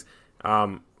opportunities,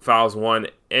 fouls won,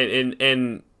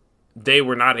 and they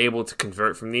were not able to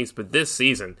convert from these. But this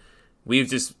season, we've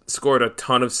just scored a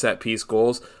ton of set piece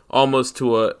goals, almost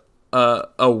to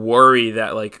a worry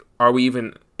that like, are we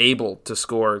even able to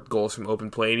score goals from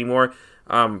open play anymore.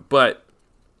 But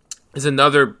it's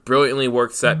another brilliantly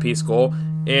worked set-piece goal.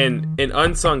 And an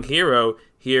unsung hero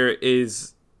here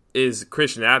is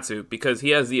Christian Atsu, because he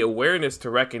has the awareness to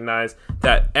recognize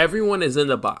that everyone is in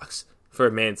the box for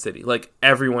Man City. Like,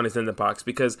 everyone is in the box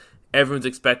because everyone's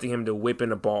expecting him to whip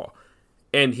in a ball.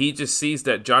 And he just sees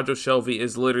that Jonjo Shelvey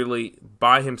is literally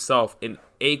by himself in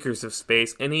acres of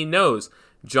space, and he knows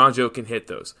Jonjo can hit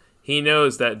those. He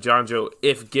knows that Jonjo,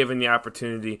 if given the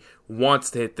opportunity, wants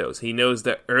to hit those. He knows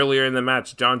that earlier in the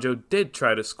match, Jonjo did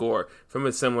try to score from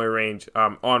a similar range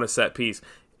on a set piece.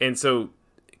 And so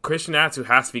Christian Atsu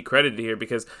has to be credited here,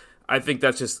 because I think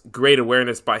that's just great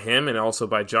awareness by him and also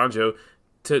by Jonjo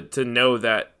to know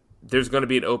that there's going to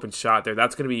be an open shot there.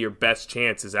 That's going to be your best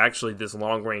chance, is actually this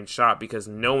long-range shot, because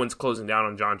no one's closing down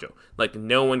on Jonjo. Like,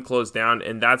 no one closed down,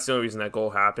 and that's the only reason that goal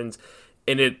happens.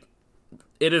 And it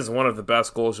is one of the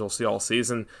best goals you'll see all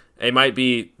season. It might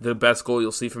be the best goal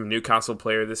you'll see from a Newcastle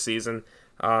player this season.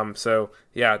 So,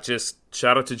 yeah, just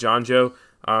shout out to Jonjo,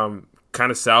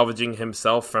 kind of salvaging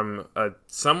himself from a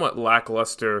somewhat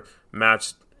lackluster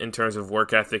match in terms of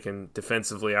work ethic and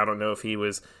defensively. I don't know if he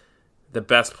was the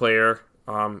best player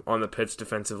on the pitch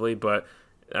defensively, but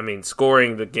I mean,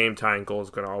 scoring the game-tying goal is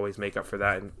going to always make up for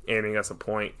that and earning us a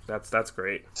point. That's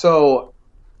great. So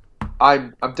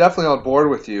I'm definitely on board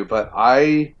with you, but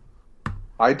I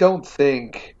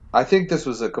think this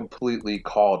was a completely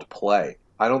called play.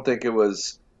 I don't think it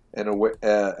was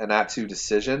an Atsu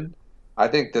decision. I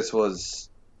think this was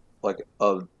like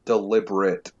a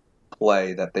deliberate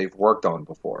play that they've worked on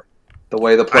before. The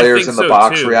way the players in the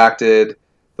box reacted,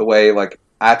 the way like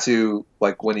Atsu,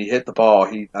 like when he hit the ball,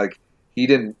 he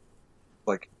didn't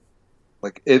like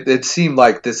it seemed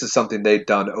like this is something they'd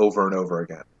done over and over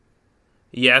again.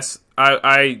 Yes,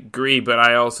 I agree, but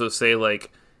I also say,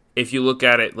 like, if you look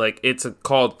at it, like, it's a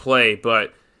called play,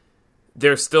 but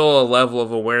there's still a level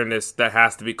of awareness that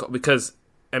has to be called, because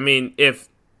I mean, if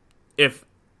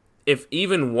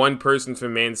even one person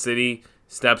from Man City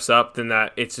steps up, then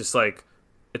that it's just like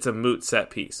it's a moot set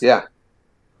piece. Yeah.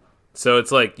 So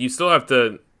it's like you still have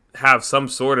to have some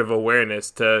sort of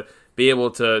awareness to be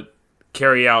able to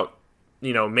carry out,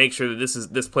 make sure that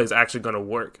this play is actually going to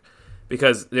work.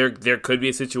 Because there could be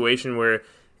a situation where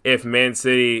if Man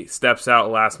City steps out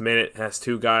last minute, has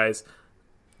two guys,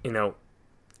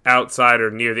 outside or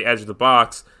near the edge of the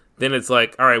box, then it's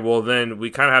like, all right, well then we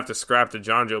kind of have to scrap the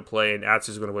Jonjo play and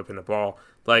Atsu's going to whip in the ball.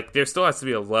 Like, there still has to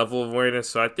be a level of awareness.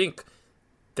 So I think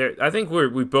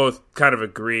we both kind of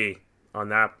agree on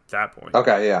that point.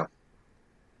 Okay, yeah.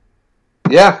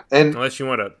 Yeah, and unless you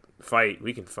want to fight,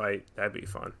 we can fight. That'd be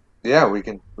fun. Yeah, we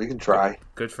can try.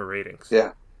 Good for ratings.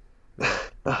 Yeah.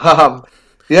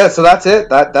 Yeah, so that's it.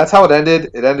 That's how it ended.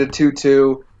 It ended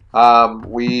 2-2.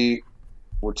 We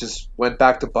just went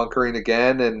back to bunkering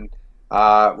again, and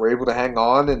we're able to hang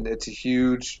on, and it's a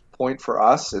huge point for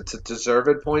us. It's a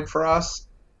deserved point for us,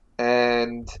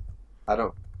 and I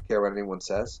don't care what anyone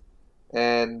says.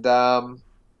 And I'm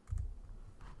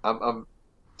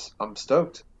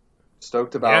stoked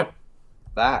about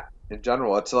that in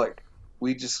general. It's like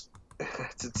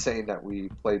it's insane that we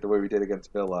played the way we did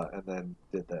against Villa and then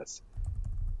did this.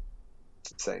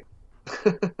 It's insane.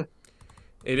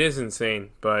 It is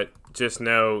insane, but just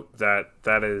know that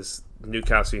is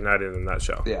Newcastle United in a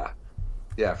nutshell.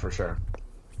 Yeah, for sure.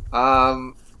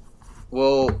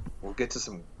 We'll get to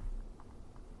some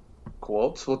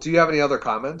quotes. Well, do you have any other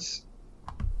comments?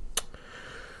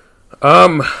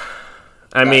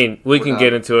 I mean, we can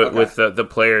get into it with the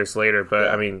players later, but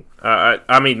yeah.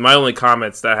 I mean, my only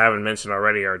comments that I haven't mentioned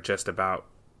already are just about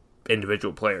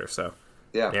individual players. So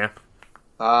yeah.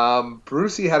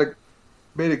 Brucey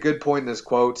made a good point in his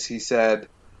quotes. He said,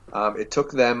 "It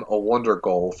took them a wonder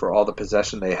goal for all the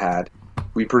possession they had.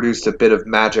 We produced a bit of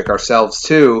magic ourselves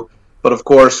too, but of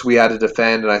course we had to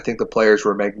defend, and I think the players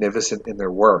were magnificent in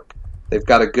their work. They've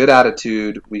got a good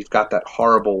attitude. We've got that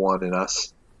horrible one in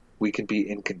us. We can be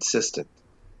inconsistent.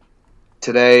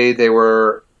 Today they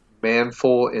were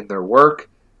manful in their work.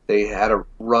 They had to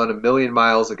run 1,000,000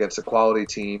 miles against a quality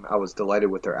team. I was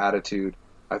delighted with their attitude.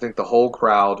 I think the whole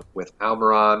crowd, with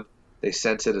Almiron, they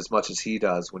sense it as much as he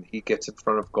does. When he gets in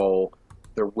front of goal,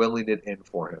 they're willing it in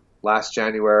for him. Last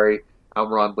January,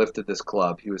 Almiron lifted this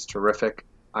club. He was terrific.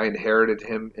 I inherited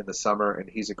him in the summer, and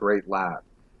he's a great lad.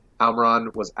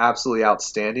 Almiron was absolutely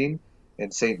outstanding.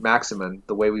 And St. Maximin,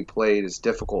 the way we played is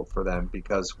difficult for them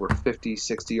because we're 50,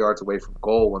 60 yards away from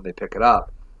goal when they pick it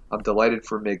up. I'm delighted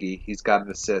for Miggy. He's got an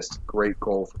assist. Great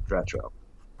goal from Dretro."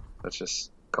 That's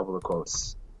just a couple of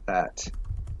quotes that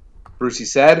Brucey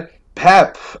said.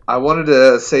 Pep, I wanted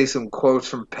to say some quotes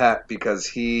from Pep because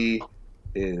he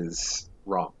is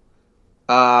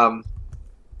wrong.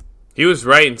 He was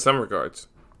right in some regards.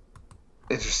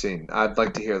 Interesting. I'd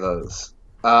like to hear those.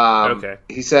 Okay.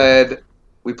 He said,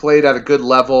 we played at a good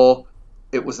level.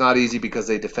 It was not easy because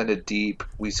they defended deep.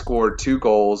 We scored 2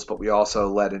 goals, but we also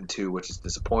let in 2, which is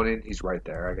disappointing. He's right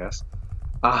there, I guess.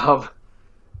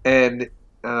 And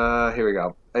here we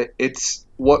go. It's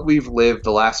what we've lived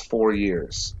the last 4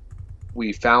 years.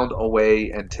 We found a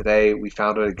way, and today we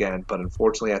found it again, but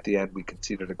unfortunately at the end we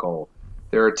conceded a goal.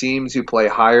 There are teams who play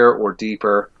higher or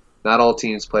deeper. Not all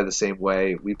teams play the same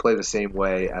way. We play the same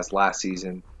way as last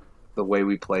season. The way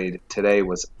we played today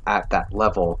was at that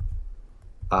level.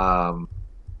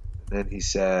 Then he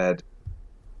said,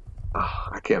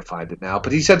 I can't find it now,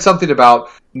 but he said something about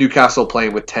Newcastle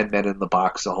playing with 10 men in the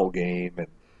box the whole game. And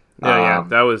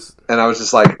that was... And I was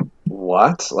just like,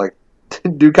 what? Like,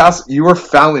 Newcastle, you were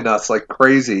fouling us like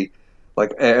crazy,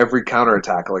 like every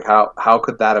counterattack. Like, how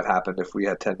could that have happened if we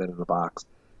had 10 men in the box?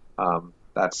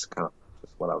 That's kind of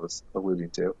just what I was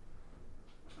alluding to.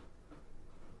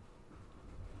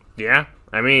 Yeah,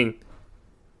 I mean,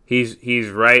 he's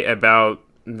right about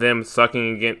them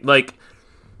sucking again. Like,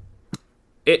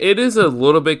 it is a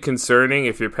little bit concerning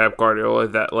if you're Pep Guardiola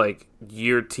that, like,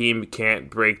 your team can't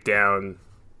break down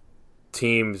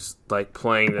teams, like,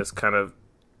 playing this kind of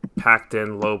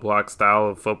packed-in, low-block style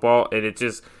of football. And it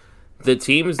just, the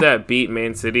teams that beat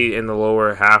Man City in the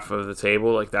lower half of the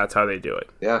table, like, that's how they do it.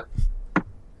 Yeah.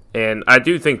 And I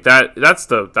do think that's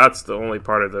the only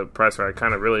part of the presser I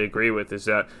kind of really agree with is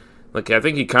that, like, I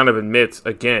think he kind of admits,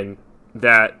 again,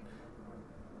 that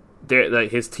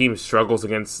his team struggles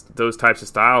against those types of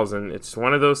styles, and it's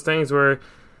one of those things where,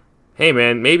 hey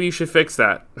man, maybe you should fix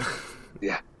that.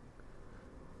 Yeah.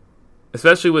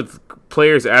 Especially with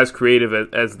players as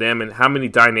creative as them, and how many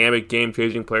dynamic,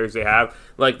 game-changing players they have.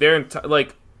 Like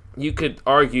like you could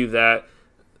argue that.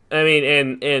 I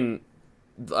mean, and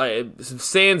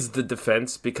sans the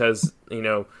defense, because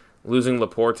losing losing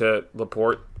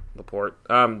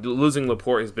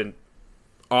Laporte has been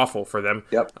awful for them.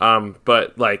 Yep.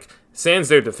 But like sans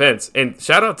their defense, and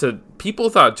shout out to people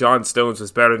thought John Stones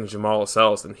was better than Jamal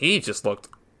Lascelles, and he just looked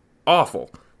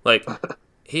awful. Like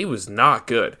he was not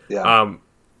good. Yeah.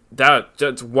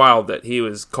 That's wild that he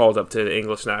was called up to the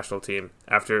English national team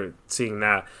after seeing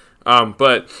that.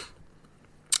 But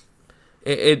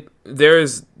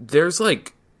there's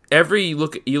like you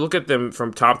look at them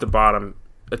from top to bottom,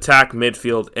 attack,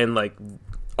 midfield, and like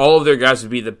all of their guys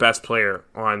would be the best player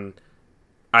on,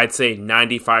 I'd say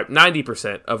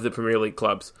 90% of the Premier League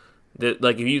clubs. That,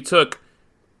 like, if you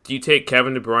take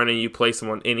Kevin De Bruyne and you place him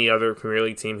on any other Premier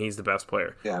League team, he's the best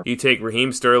player. Yeah. You take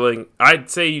Raheem Sterling, I'd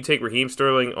say you take Raheem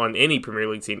Sterling on any Premier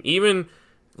League team, even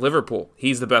Liverpool,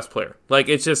 he's the best player. Like,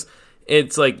 it's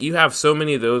like you have so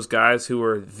many of those guys who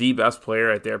are the best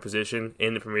player at their position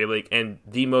in the Premier League and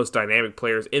the most dynamic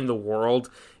players in the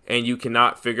world, and you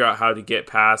cannot figure out how to get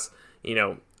past,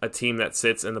 a team that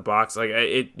sits in the box. Like,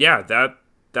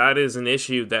 that is an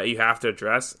issue that you have to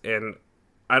address, and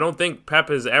I don't think Pep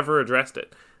has ever addressed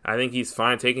it. I think he's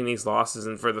fine taking these losses,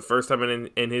 and for the first time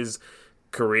in his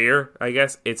career, I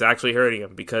guess, it's actually hurting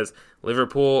him because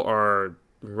Liverpool are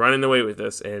running away with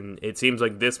this, and it seems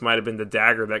like this might have been the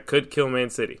dagger that could kill Man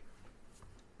City.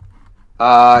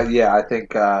 Yeah, I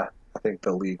think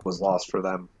the league was lost for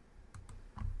them.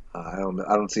 I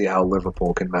don't see how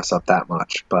Liverpool can mess up that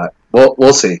much, but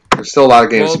we'll see. There's still a lot of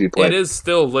games to be played. It is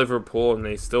still Liverpool, and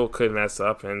they still could mess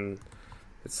up, and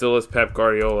it still is Pep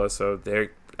Guardiola. So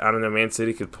I don't know, Man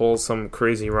City could pull some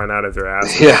crazy run out of their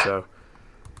asses. Yeah, so.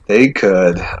 They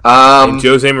could. And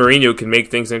Jose Mourinho can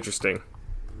make things interesting.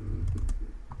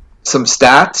 Some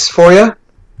stats for you: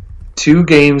 2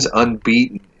 games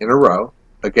unbeaten in a row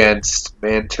against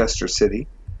Manchester City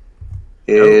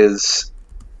is.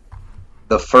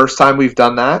 The first time we've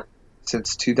done that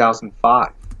since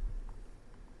 2005.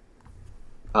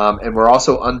 And we're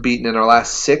also unbeaten in our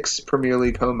last 6 Premier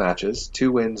League home matches,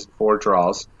 2 wins and 4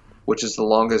 draws, which is the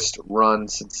longest run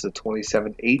since the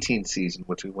 27-18 season,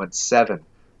 which we went 7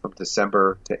 from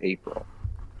December to April.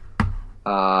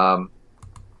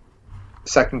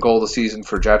 Second goal of the season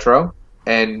for Jetro.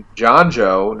 And John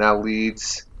Joe now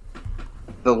leads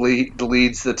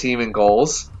the team in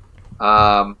goals.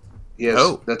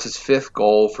 That's his 5th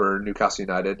goal for Newcastle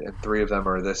United, and 3 of them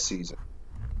are this season.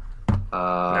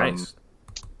 Nice.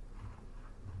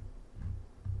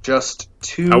 Just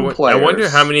 2 players. I wonder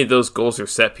how many of those goals are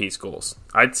set piece goals.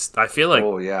 I feel like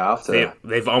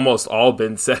they've almost all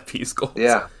been set piece goals.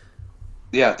 Yeah.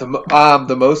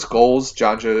 The most goals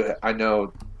Jonjo I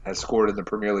know has scored in the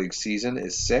Premier League season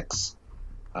is 6.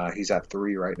 He's at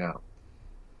 3 right now.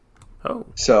 Oh.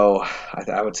 So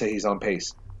I would say he's on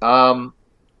pace.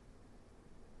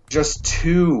 just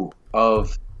two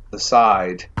of the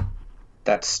side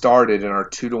that started in our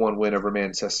 2-1 win over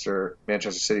Manchester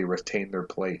City retained their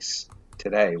place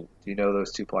today. Do you know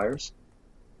those two players?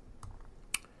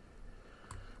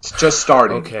 It's just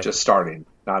starting. Okay. Just starting,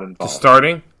 not involved. Just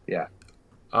starting? Yeah.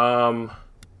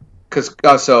 Because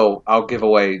So I'll give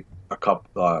away a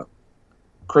couple.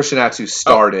 Christian Atsu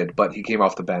started, but he came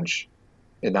off the bench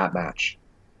in that match.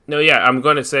 No, yeah, I'm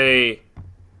going to say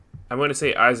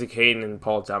Isaac Hayden and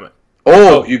Paul Dummett.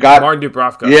 Oh, you got Martin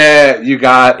Dubravka. Yeah, you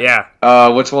got. Yeah.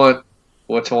 Which one?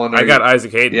 I got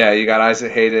Isaac Hayden. Yeah, you got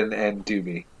Isaac Hayden and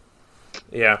Doobie.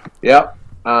 Yeah. Yep.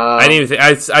 I didn't even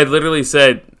think. I literally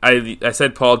said I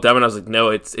said Paul Dummett. I was like, no,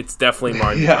 it's definitely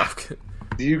Martin Dubravka.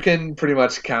 You can pretty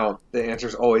much count. The answer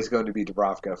is always going to be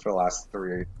Dubravka for the last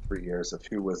three years of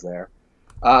who was there.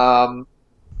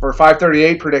 For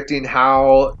 538, predicting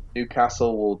how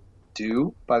Newcastle will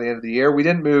do by the end of the year. We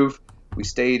didn't move. We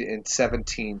stayed in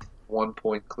 17th, 1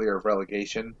 point clear of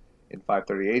relegation in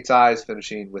 538's eyes,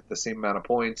 finishing with the same amount of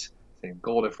points, same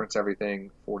goal difference, everything,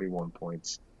 41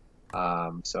 points.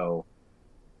 So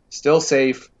still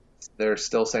safe. They're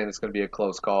still saying it's going to be a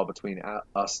close call between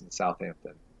us and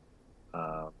Southampton.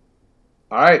 All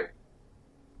right.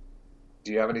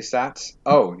 Do you have any stats?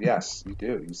 Oh, yes, you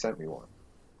do. You sent me one.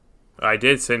 I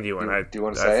did send you one. Do you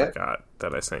want to say it? I forgot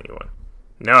that I sent you one.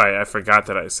 No, I forgot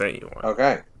that I sent you one.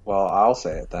 Okay. Well, I'll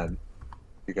say it then,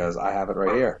 because I have it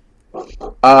right here.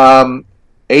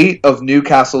 8 of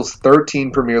Newcastle's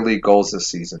 13 Premier League goals this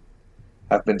season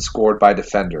have been scored by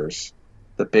defenders,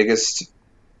 the biggest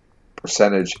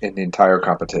percentage in the entire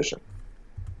competition.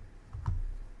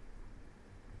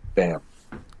 Bam.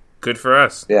 Good for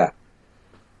us. Yeah.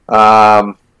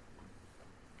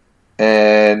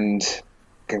 And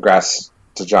congrats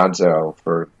to John Zoe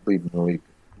for leading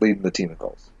the team in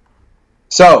goals.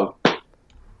 So,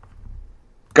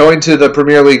 going to the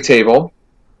Premier League table,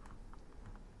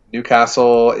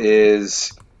 Newcastle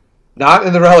is not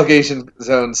in the relegation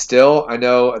zone still. I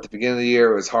know at the beginning of the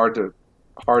year it was hard to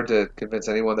convince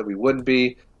anyone that we wouldn't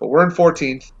be, but we're in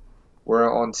 14th.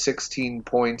 We're on 16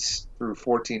 points through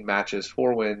 14 matches,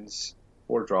 4 wins,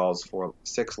 4 draws,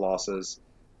 6 losses,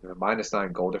 and a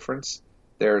 -9 goal difference.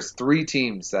 There's 3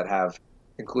 teams that have,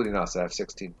 including us, that have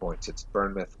 16 points. It's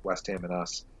Bournemouth, West Ham, and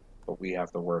us, but we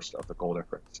have the worst of the goal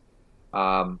difference.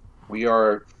 We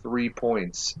are 3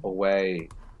 points away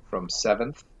from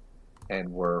 7th,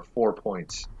 and we're 4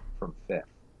 points from 5th.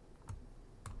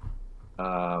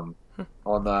 On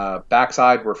the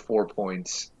backside, we're 4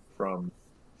 points from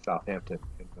Southampton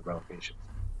in the relegation.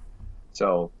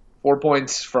 So 4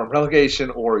 points from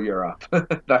relegation or Europe.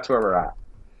 That's where we're at.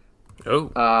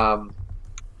 Oh.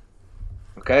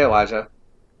 Okay, Elijah.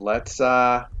 Let's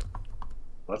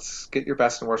get your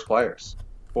best and worst players.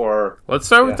 Let's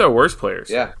start with the worst players.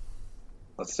 Yeah.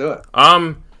 Let's do it.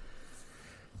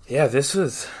 Yeah,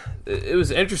 it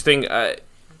was interesting.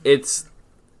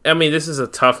 This is a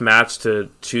tough match to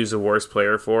choose a worst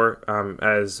player for,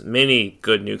 as many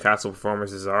good Newcastle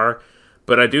performances are.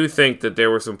 But I do think that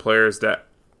there were some players that,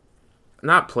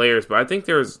 not players, but I think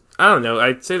there was, I don't know,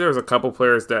 I'd say there was a couple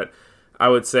players that I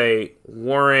would say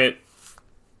weren't,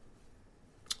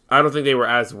 I don't think they were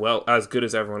as good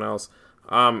as everyone else.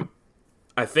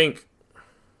 I think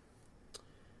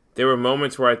there were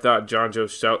moments where I thought John Joe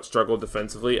struggled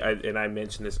defensively, and I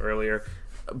mentioned this earlier.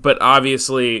 But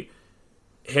obviously,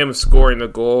 him scoring the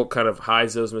goal kind of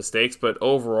hides those mistakes. But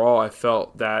overall, I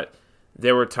felt that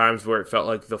there were times where it felt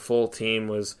like the full team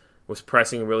was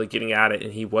pressing and really getting at it,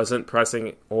 and he wasn't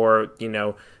pressing. Or,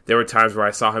 there were times where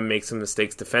I saw him make some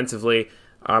mistakes defensively.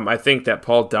 I think that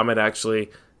Paul Dummett actually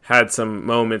had some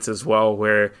moments as well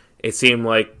where it seemed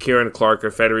like Kieran Clark or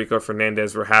Federico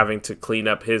Fernandez were having to clean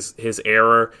up his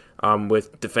error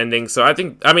with defending. So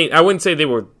I wouldn't say they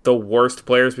were the worst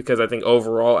players, because I think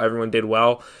overall everyone did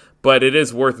well, but it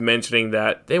is worth mentioning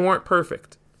that they weren't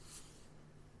perfect.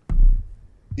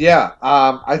 Yeah,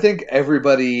 I think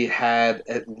everybody had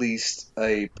at least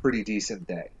a pretty decent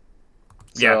day.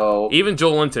 So, yeah, even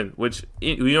Joel Linton, which,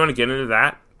 you want to get into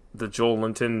that? The Joel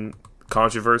Linton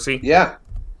controversy? Yeah.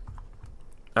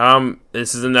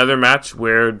 This is another match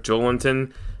where Joel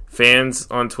Linton fans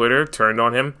on Twitter turned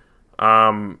on him.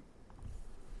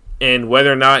 And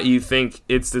whether or not you think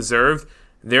it's deserved,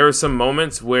 there are some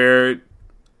moments where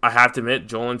I have to admit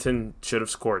Joel Linton should have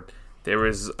scored. There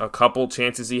was a couple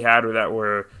chances he had that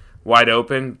were wide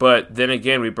open, but then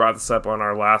again, we brought this up on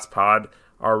our last pod,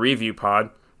 our review pod.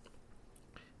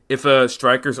 If a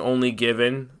striker's only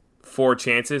given 4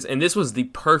 chances, and this was the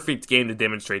perfect game to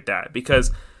demonstrate that,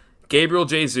 because Gabriel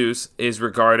Jesus is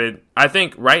regarded, I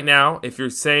think right now, if you're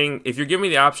giving me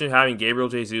the option of having Gabriel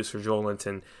Jesus or Joel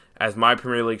Linton, as my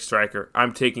Premier League striker,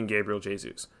 I'm taking Gabriel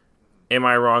Jesus. Am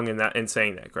I wrong in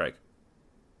saying that, Greg?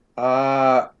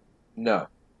 No.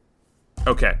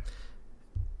 Okay.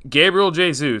 Gabriel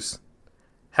Jesus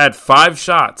had 5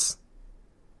 shots.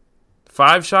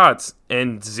 5 shots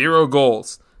and 0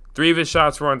 goals. 3 of his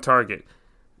shots were on target.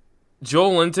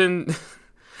 Joel Linton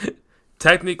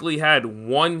technically had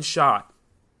 1 shot.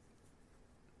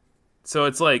 So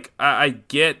it's like, I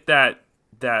get that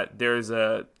there's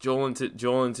a Joel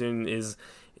Linton is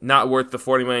not worth the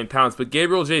 £40 million, but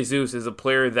Gabriel Jesus is a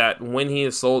player that when he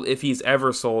is sold, if he's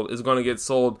ever sold, is going to get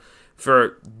sold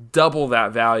for double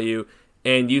that value.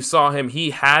 And you saw him, he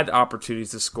had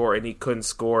opportunities to score and he couldn't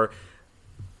score.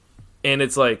 And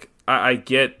it's like, I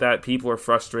get that people are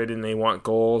frustrated and they want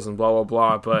goals and blah, blah,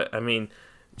 blah. But, I mean,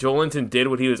 Joel Linton did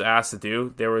what he was asked to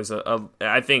do. There was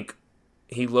I think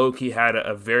he low-key had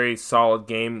a very solid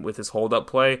game with his hold-up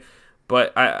play.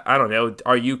 But I don't know.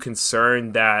 Are you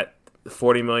concerned that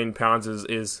 £40 million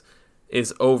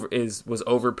was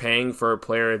overpaying for a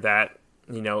player that,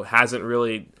 you know, hasn't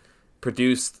really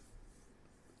produced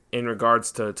in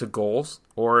regards to goals?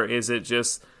 Or is it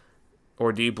just,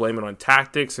 or do you blame it on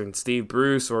tactics and Steve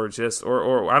Bruce, or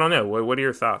I don't know. What are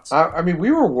your thoughts? I mean,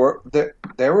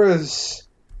 there was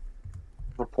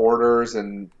reporters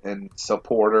and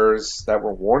supporters that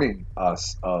were warning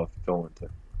us of Joel Linton.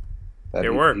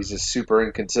 He's just super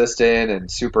inconsistent and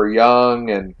super young,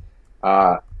 and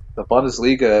the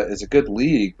Bundesliga is a good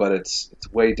league, but it's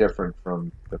way different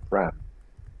from the Prem.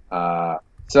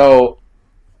 So,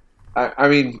 I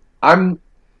mean,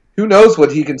 who knows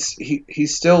what he can?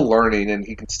 He's still learning, and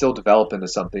he can still develop into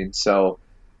something. So,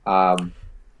 I'm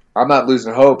not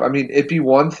losing hope. I mean, it'd be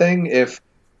one thing if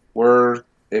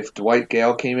Dwight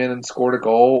Gale came in and scored a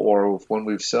goal, or when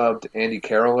we've subbed Andy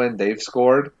Carroll in, they've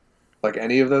scored. Like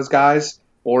any of those guys,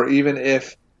 or even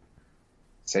if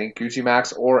St. Gucci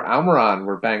Max or Almiron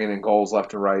were banging in goals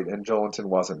left and right and Joel Linton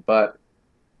wasn't. But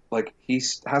like he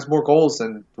has more goals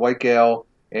than Dwight Gale,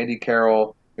 Andy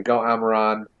Carroll, Miguel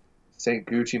Almiron, St.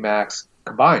 Gucci Max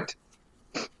combined.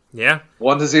 Yeah.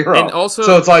 1-0. And also,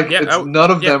 so it's like none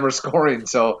of them are scoring.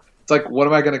 So it's like, what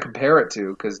am I going to compare it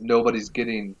to? Because nobody's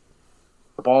getting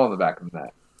the ball in the back of the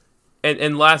net.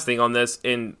 And last thing on this,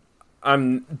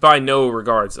 I'm by no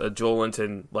regards a Joel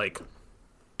Linton like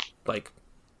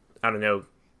I don't know.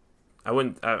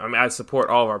 I support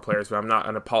all of our players, but I'm not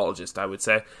an apologist, I would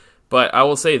say. But I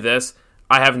will say this: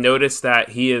 I have noticed that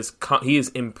he is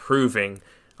improving,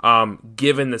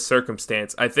 given the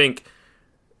circumstance. I think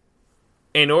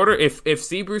in order, if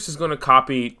Steve Bruce is going to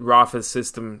copy Rafa's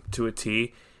system to a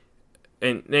T,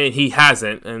 and he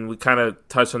hasn't, and we kind of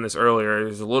touched on this earlier,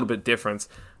 there's a little bit difference,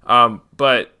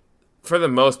 but for the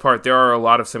most part, there are a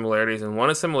lot of similarities, and one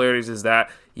of the similarities is that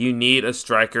you need a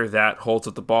striker that holds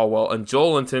up the ball well, and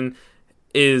Joel Linton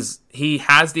he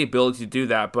has the ability to do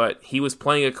that, but he was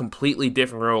playing a completely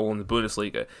different role in the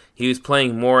Bundesliga. He was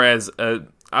playing more as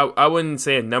I wouldn't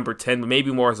say a number 10, but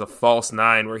maybe more as a false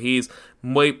 9, where he's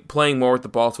playing more with the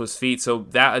ball to his feet, so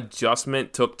that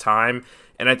adjustment took time,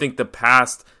 and I think the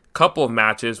past couple of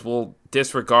matches, we'll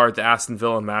disregard the Aston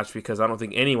Villa match because I don't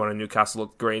think anyone in Newcastle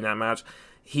looked great in that match.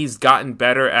 He's gotten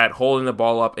better at holding the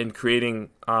ball up and creating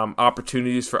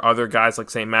opportunities for other guys like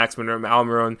St. Maximin or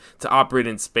Almiron to operate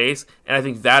in space, and I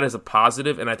think that is a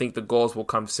positive, and I think the goals will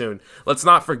come soon. Let's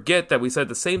not forget that we said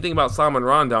the same thing about Salman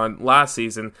Rondon last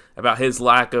season, about his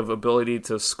lack of ability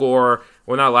to score,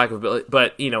 well, not lack of ability,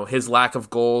 but his lack of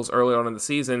goals early on in the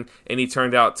season, and he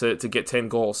turned out to get 10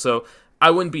 goals. So I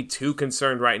wouldn't be too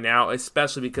concerned right now,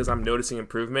 especially because I'm noticing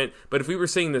improvement. But if we were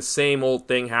seeing the same old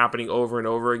thing happening over and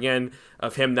over again,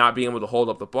 of him not being able to hold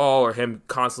up the ball, or him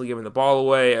constantly giving the ball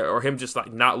away, or him just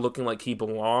like not looking like he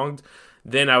belonged,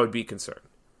 then I would be concerned.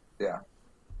 Yeah.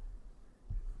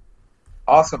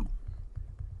 Awesome.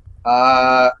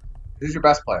 Who's your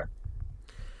best player?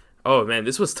 Oh man,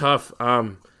 this was tough.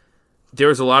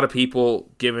 There's a lot of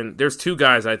people there's 2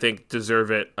 guys I think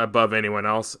deserve it above anyone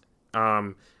else.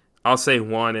 I'll say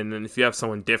one, and then if you have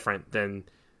someone different, then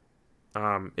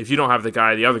if you don't have the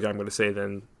other guy I'm going to say,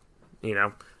 then,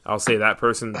 I'll say that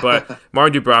person. But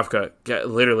Martin Dubravka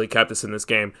literally kept us in this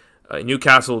game.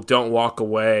 Newcastle don't walk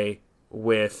away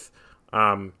with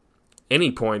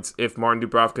any points if Martin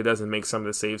Dubravka doesn't make some of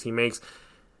the saves he makes,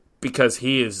 because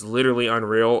he is literally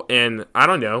unreal. And I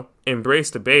don't know, embrace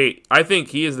debate. I think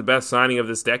he is the best signing of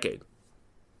this decade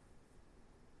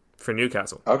for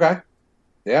Newcastle. Okay.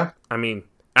 Yeah. I mean,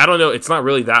 I don't know. It's not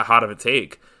really that hot of a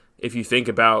take if you think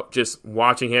about just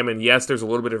watching him. And yes, there's a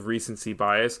little bit of recency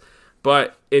bias,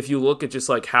 but if you look at just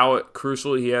like how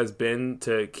crucial he has been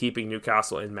to keeping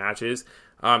Newcastle in matches,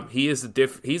 he's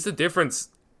the difference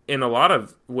in a lot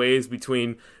of ways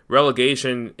between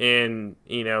relegation and,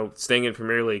 staying in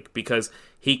Premier League, because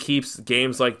he keeps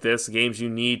games like this, games you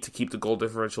need to keep the goal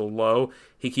differential low.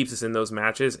 He keeps us in those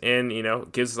matches and,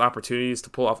 gives us opportunities to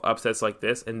pull off upsets like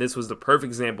this. And this was the perfect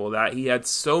example of that. He had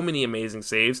so many amazing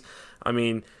saves. I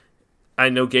mean, I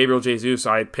know Gabriel Jesus,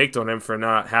 I picked on him for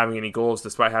not having any goals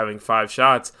despite having 5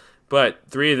 shots, but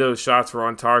 3 of those shots were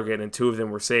on target and 2 of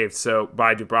them were saved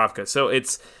by Dubravka. So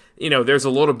it's, there's a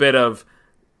little bit of,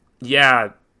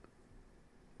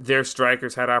 their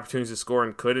strikers had opportunities to score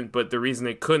and couldn't, but the reason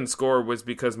they couldn't score was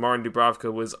because Martin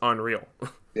Dubravka was unreal.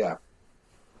 Yeah.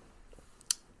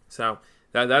 So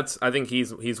that's I think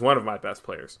he's one of my best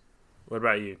players. What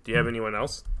about you? Do you have anyone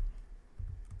else?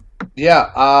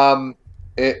 Yeah.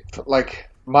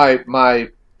 My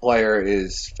player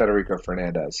is Federico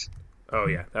Fernandez. Oh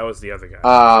yeah, that was the other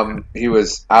guy. He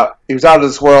was out of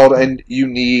this world, and you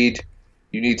need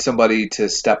somebody to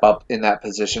step up in that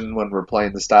position when we're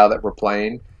playing the style that we're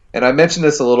playing. And I mentioned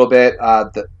this a little bit,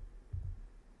 that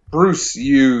Bruce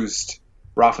used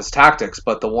Rafa's tactics,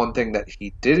 but the one thing that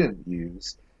he didn't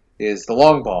use is the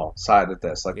long ball side of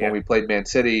this. When we played Man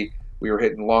City, we were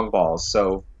hitting long balls,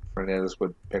 so Fernandez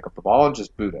would pick up the ball and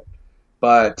just boot it.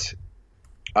 But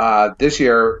this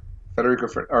year,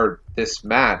 this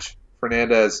match,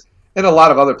 Fernandez, and a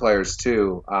lot of other players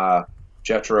too,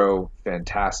 Jetro,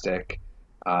 fantastic,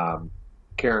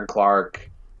 Karen Clark,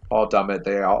 Paul Dummett,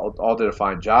 they all did a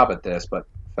fine job at this, but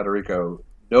Federico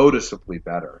noticeably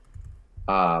better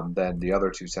than the other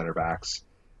 2 center backs,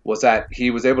 was that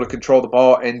he was able to control the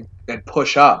ball and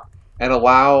push up and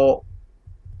allow,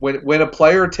 when a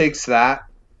player takes that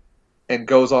and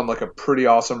goes on a pretty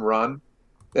awesome run,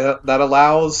 that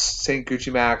allows St.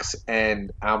 Gucci-Max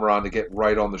and Almiron to get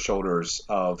right on the shoulders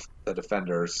of the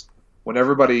defenders when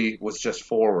everybody was just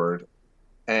forward,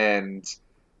 and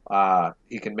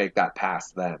he can make that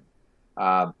pass then.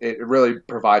 It really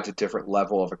provides a different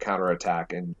level of a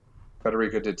counterattack, and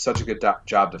Federico did such a good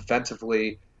job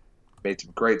defensively, made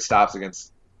some great stops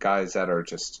against guys that are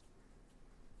just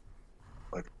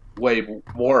way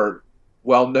more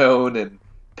well-known and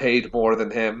paid more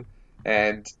than him.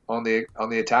 And on the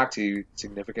attack, he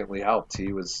significantly helped.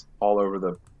 He was all over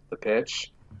the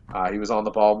pitch. He was on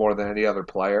the ball more than any other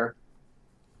player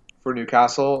for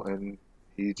Newcastle, and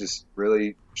he just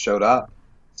really showed up.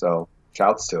 So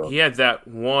shouts to him. He had that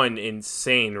one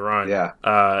insane run. Yeah.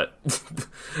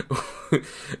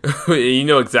 You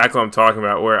know exactly what I'm talking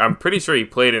about, where I'm pretty sure he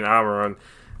played in Almiron,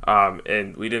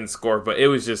 and we didn't score, but it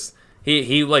was just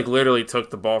he literally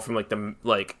took the ball from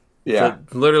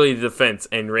literally the defense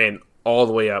and ran all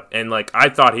the way up, and I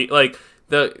thought I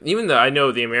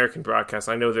know the American broadcast,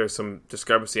 I know there's some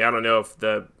discrepancy. I don't know if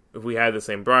we had the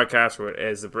same broadcast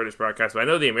as the British broadcast, but I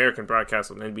know the American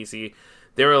broadcast on NBC,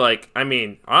 they were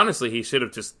honestly, he should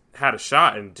have just had a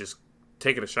shot and just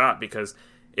taken a shot, because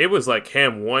it was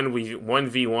him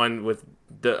 1v1 with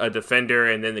a defender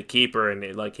and then the keeper, and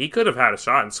he could have had a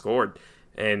shot and scored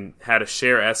and had a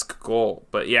Cher-esque goal.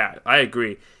 But yeah, I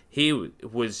agree. He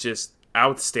was just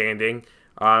outstanding,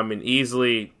 and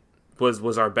easily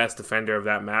was our best defender of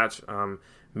that match.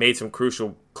 Made some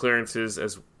crucial clearances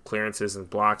and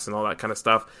blocks and all that kind of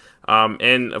stuff.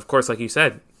 And of course, like you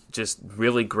said, just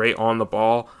really great on the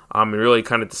ball, and really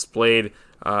kind of displayed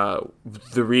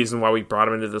the reason why we brought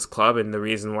him into this club and the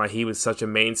reason why he was such a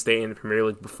mainstay in the Premier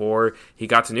League before he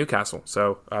got to Newcastle.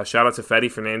 So shout out to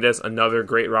Fede Fernandez, another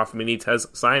great Rafa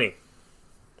Benitez signing.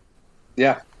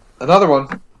 Yeah, another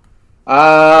one.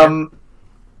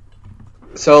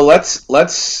 So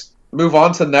let's move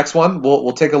on to the next one.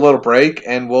 We'll take a little break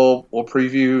and we'll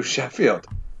preview Sheffield.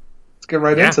 Let's get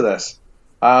right into this.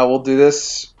 We'll do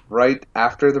this right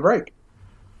after the break.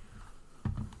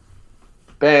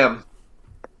 Bam.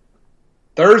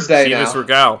 Thursday now.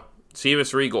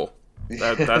 Chivas Regal.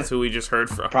 That's who we just heard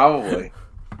from. Probably.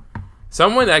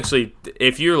 Someone actually,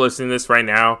 if you're listening to this right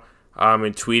now,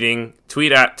 and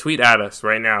tweet at us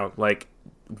right now,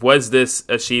 was this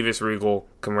a Chivas Regal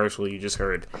commercial you just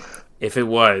heard? If it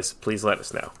was, please let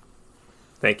us know.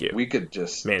 Thank you. We could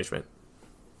just management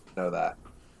know that.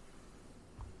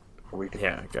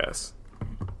 I guess.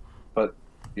 But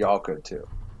y'all could too.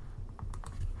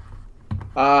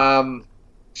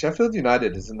 Sheffield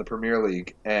United is in the Premier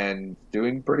League and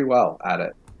doing pretty well at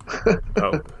it.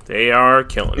 Oh, they are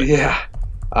killing it.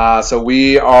 Yeah. So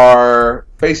we are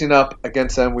facing up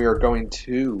against them. We are going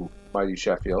to mighty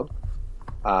Sheffield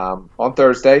on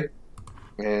Thursday.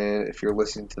 And if you're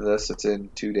listening to this, it's in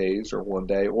 2 days or 1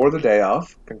 day or the day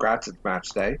of. Congrats, it's match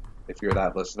day if you're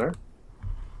that listener.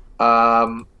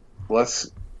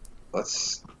 Let's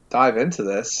dive into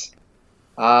this.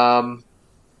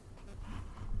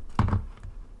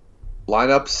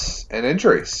 lineups and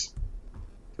injuries. Do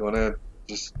you want to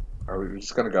are we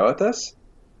just going to go at this?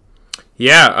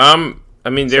 Yeah, I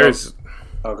mean, there's...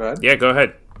 Oh, go ahead. Yeah, go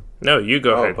ahead. No, you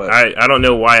go ahead. But I don't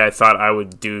know why I thought I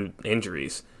would do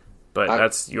injuries, but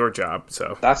that's your job,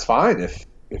 so... That's fine if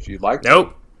you'd like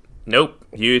to. Nope.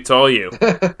 It's all you.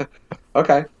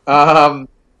 Okay.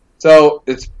 So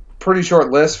it's pretty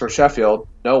short list for Sheffield.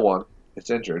 No one is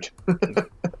injured.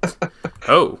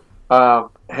 Oh.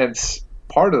 Hence,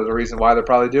 part of the reason why they're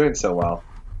probably doing so well.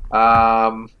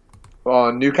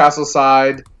 On Newcastle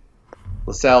side,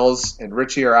 Lascelles and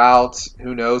Ritchie are out.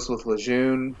 Who knows with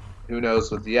Lejeune? Who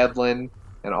knows with Yedlin?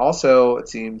 And also, it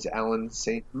seems Alan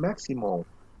St. Maximin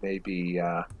may be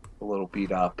a little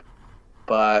beat up.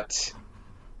 But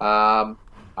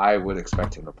I would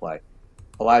expect him to play.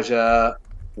 Elijah,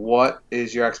 what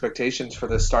is your expectations for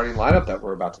this starting lineup that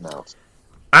we're about to announce?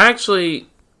 I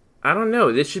don't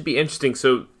know. This should be interesting.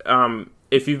 So,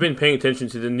 if you've been paying attention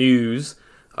to the news,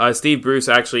 Steve Bruce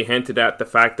actually hinted at the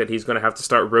fact that he's going to have to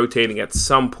start rotating at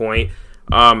some point.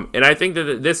 And I think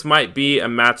that this might be a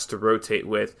match to rotate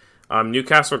with.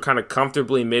 Newcastle are kind of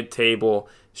comfortably mid-table.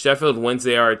 Sheffield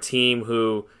Wednesday are a team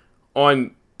who,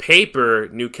 on paper,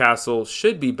 Newcastle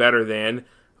should be better than.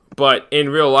 But in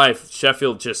real life,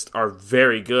 Sheffield just are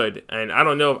very good. And I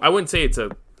don't know. I wouldn't say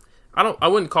I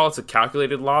wouldn't call it a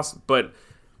calculated loss, but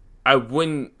I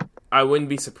wouldn't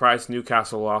be surprised if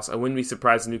Newcastle lost. I wouldn't be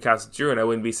surprised if Newcastle drew, and I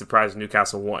wouldn't be surprised if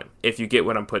Newcastle won, if you get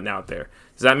what I'm putting out there.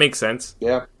 Does that make sense?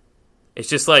 Yeah. It's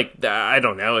just like, I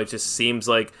don't know, it just seems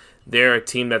like they're a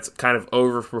team that's kind of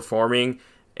overperforming,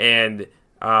 and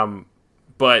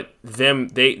but their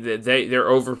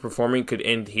overperforming could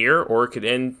end here, or it could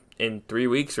end in 3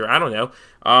 weeks, or I don't know.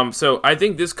 So I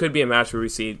think this could be a match where we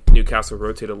see Newcastle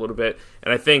rotate a little bit,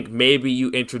 and I think maybe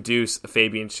you introduce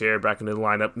Fabian Schär back into the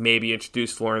lineup, maybe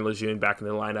introduce Florian Lejeune back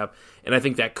into the lineup, and I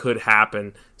think that could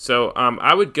happen. So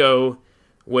I would go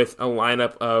with a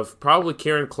lineup of probably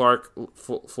Kieran Clark,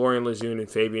 Florian Lejeune, and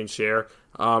Fabian Schär.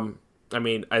 I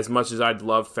mean, as much as I'd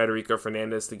love Federico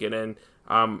Fernandez to get in,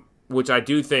 which I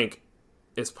do think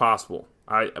is possible.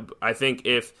 I think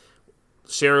if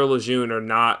Schär or Lejeune are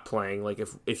not playing, like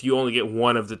if you only get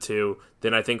one of the two,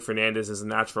 then I think Fernandez is a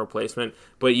natural replacement.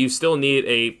 But you still need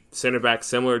a center back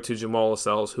similar to Jamal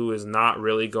Lascelles, who is not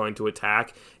really going to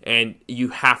attack, and you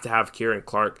have to have Kieran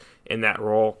Clark in that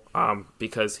role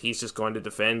because he's just going to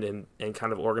defend and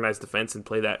kind of organize defense and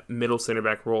play that middle center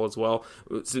back role as well.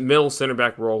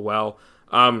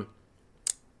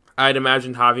 I'd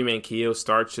imagine Javi Manquillo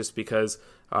starts just because,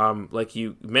 like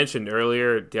you mentioned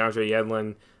earlier, DeAndre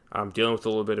Yedlin dealing with a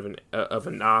little bit of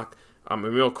a knock.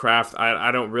 Emil Kraft,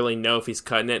 I don't really know if he's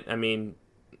cutting it. I mean,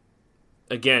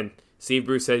 again, Steve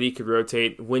Bruce said he could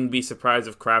rotate. Wouldn't be surprised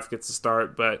if Kraft gets a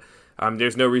start, but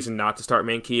there's no reason not to start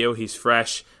Manquillo. He's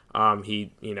fresh. He's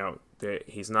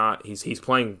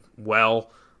playing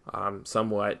well,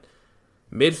 somewhat.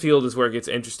 Midfield is where it gets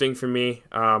interesting for me.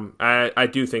 I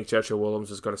do think Jetro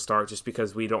Willems is going to start just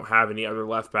because we don't have any other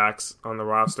left backs on the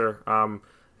roster,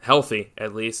 healthy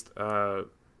at least. I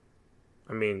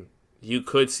mean, you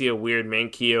could see a weird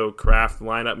Manquillo Kraft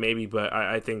lineup maybe, but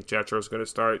I think Jetro is going to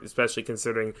start, especially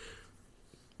considering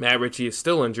Matt Ritchie is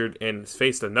still injured and has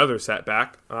faced another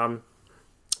setback.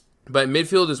 But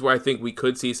midfield is where I think we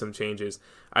could see some changes.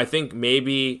 I think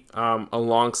maybe a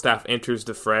Longstaff enters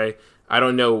the fray. I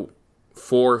don't know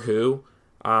for who.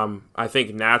 I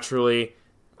think naturally,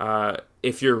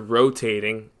 if you're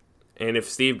rotating, and if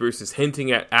Steve Bruce is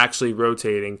hinting at actually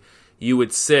rotating, you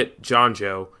would sit John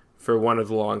Joe for one of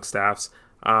the Longstaffs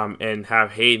and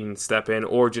have Hayden step in,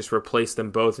 or just replace them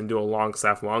both and do a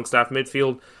Longstaff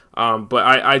midfield. But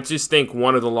I just think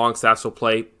one of the Longstaffs will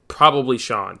play, probably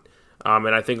Sean.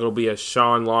 And I think it'll be a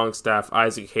Sean Longstaff,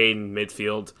 Isaac Hayden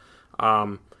midfield.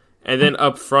 And then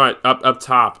up front, up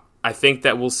top, I think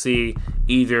that we'll see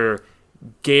either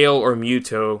Gale or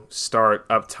Muto start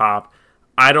up top.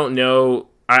 I don't know.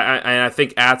 I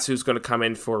think Atsu's going to come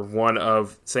in for one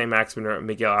of St. Maximin or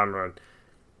Miguel Almiron.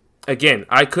 Again,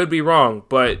 I could be wrong,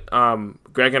 but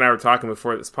Greg and I were talking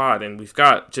before this pod, and we've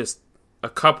got just a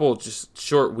couple just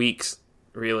short weeks,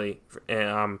 really,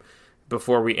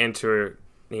 before we enter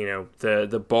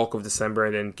the bulk of December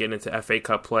and then get into FA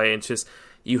Cup play. And just,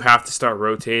 you have to start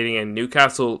rotating. And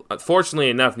Newcastle, fortunately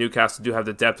enough, Newcastle do have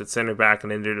the depth at center back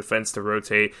and in their defense to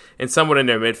rotate, and somewhat in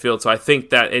their midfield. So I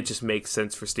think that it just makes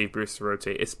sense for Steve Bruce to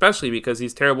rotate, especially because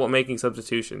he's terrible at making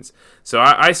substitutions. So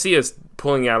I see us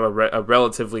pulling out a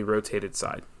relatively rotated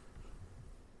side.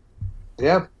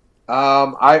 Yeah.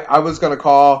 I was going to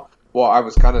call, well, I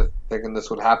was kind of thinking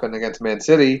this would happen against Man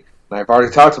City, and I've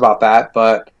already talked about that,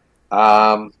 but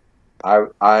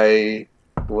I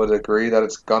would agree that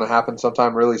it's going to happen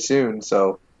sometime really soon.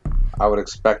 So I would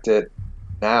expect it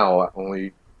now,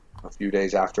 only a few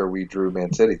days after we drew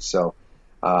Man City. So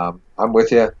I'm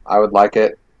with you. I would like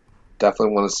it.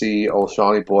 Definitely want to see old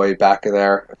Shawnee boy back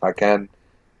there if I can.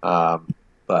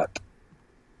 But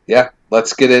yeah,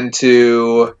 let's get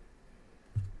into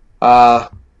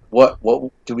what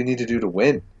do we need to do to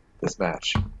win this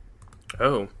match?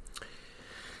 Oh,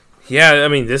 yeah. I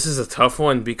mean, this is a tough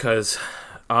one because,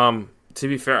 to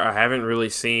be fair, I haven't really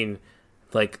seen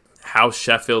like how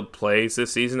Sheffield plays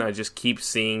this season. I just keep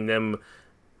seeing them.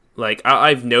 Like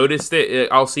I've noticed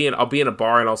it. I'll be in a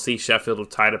bar and I'll see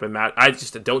Sheffield tied up in match. I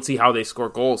just don't see how they score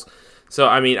goals. So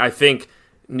I mean, I think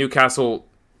Newcastle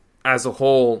as a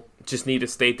whole just need to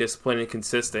stay disciplined and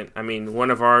consistent. I mean,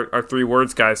 one of our 3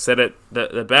 words guys said it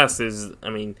the best is, I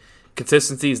mean,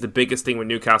 consistency is the biggest thing with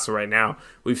Newcastle right now.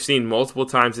 We've seen multiple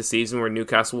times this season where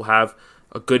Newcastle will have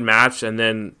a good match and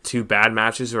then 2 bad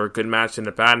matches, or a good match and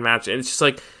a bad match, and it's just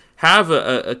like have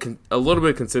a little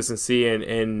bit of consistency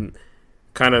and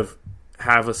kind of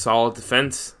have a solid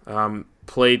defense.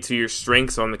 Play to your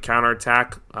strengths on the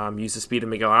counterattack. Use the speed of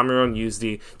Miguel Almiron. Use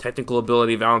the technical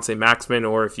ability of Alan St. Maximin.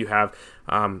 Or if you have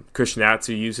Christian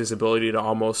Atsu, use his ability to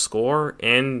almost score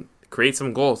and create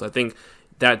some goals. I think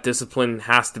that discipline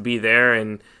has to be there.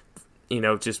 And,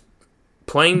 just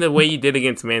playing the way you did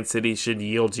against Man City should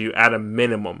yield you, at a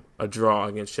minimum, a draw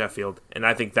against Sheffield. And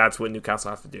I think that's what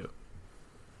Newcastle has to do.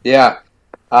 Yeah.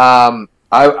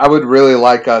 I would really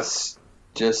like us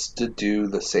just to do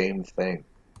the same thing.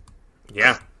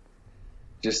 Yeah.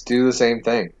 Just do the same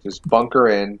thing. Just bunker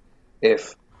in.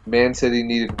 If Man City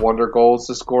needed wonder goals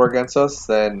to score against us,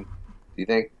 then do you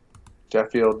think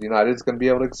Sheffield United is going to be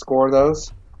able to score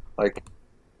those? Like,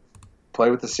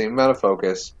 play with the same amount of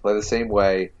focus, play the same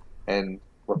way, and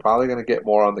we're probably going to get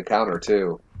more on the counter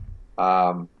too.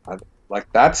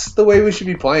 That's the way we should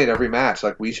be playing every match.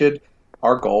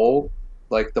 Our goal,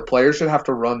 the players should have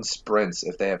to run sprints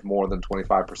if they have more than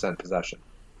 25% possession.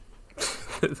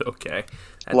 Okay,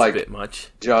 that's a bit much.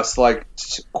 Just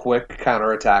quick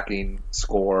counterattacking,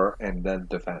 score, and then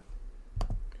defend.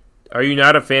 Are you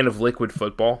not a fan of liquid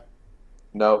football?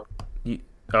 No.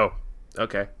 Oh,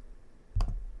 okay.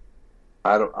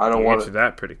 I don't want it.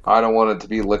 That pretty quick. I don't want it to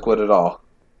be liquid at all.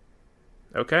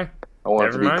 Okay. I want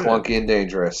it to be clunky and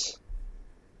dangerous.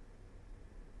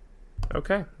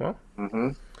 Okay. Well.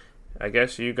 I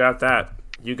guess you got that.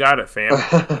 You got it, fam.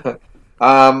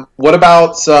 What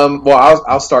about some? Well,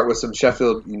 I'll start with some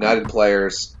Sheffield United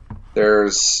players.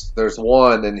 There's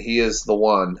one, and he is the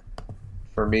one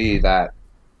for me that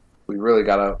we really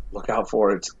got to look out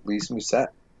for. It's Lys Mousset.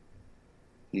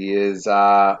 He has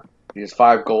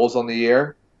 5 goals on the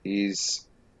year. He's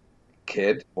a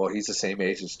kid. Well, he's the same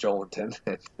age as Joelinton.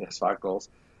 He has 5 goals.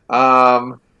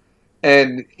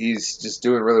 And he's just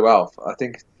doing really well. I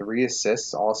think 3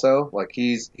 assists also.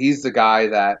 He's the guy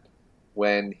that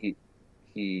when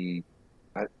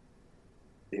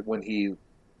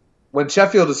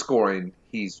Sheffield is scoring,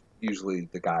 he's usually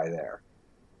the guy there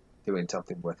doing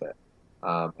something with it.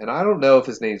 And I don't know if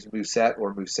his name's Mousset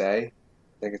or Mousset. I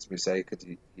think it's Mousset because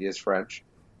he is French.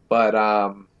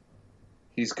 But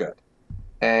he's good.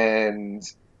 And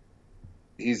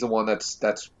he's the one that's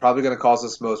probably going to cause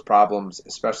us most problems,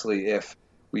 especially if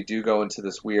we do go into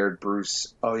this weird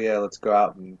Bruce, let's go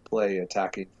out and play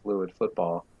attacking fluid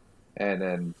football. And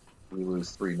then we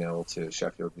lose 3-0 to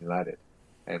Sheffield United,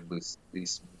 and Lys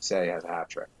Mousset has a hat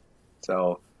trick.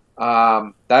 So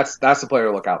that's the player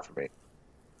to look out for me.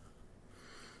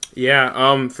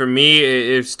 Yeah, for me,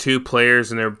 it's 2 players,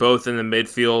 and they're both in the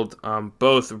midfield,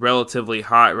 both relatively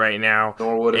hot right now.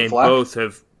 Norwood and Fleck? Both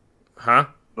have... Huh?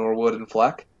 Norwood and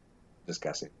Fleck? Just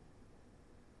guessing.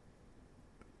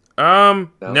 No,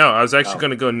 I was actually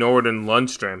going to go Norwood and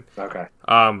Lundstrom. Okay.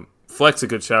 Fleck's a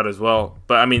good shout as well.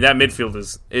 But, I mean, that midfield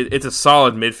it's a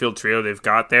solid midfield trio they've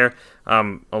got there,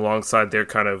 alongside their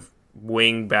kind of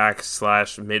wing back /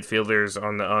 midfielders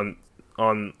on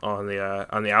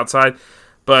the outside.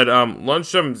 But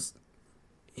Lundstrom's,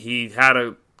 he had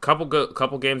a couple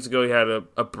games ago, he had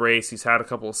a brace. He's had a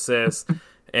couple assists.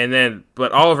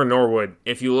 But Oliver Norwood,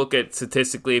 if you look at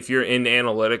statistically, if you're in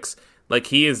analytics,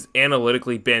 he has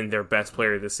analytically been their best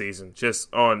player this season,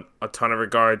 just on a ton of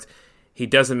regards. He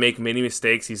doesn't make many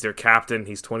mistakes. He's their captain.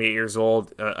 He's 28 years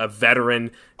old, a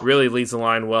veteran, really leads the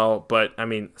line well. But, I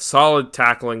mean, solid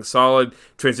tackling, solid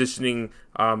transitioning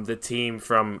the team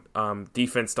from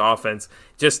defense to offense.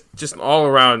 Just an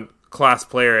all-around class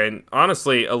player. And,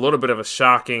 honestly, a little bit of a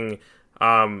shocking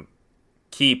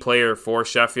key player for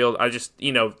Sheffield.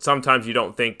 Sometimes you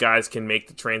don't think guys can make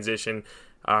the transition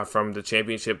from the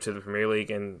Championship to the Premier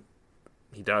League, and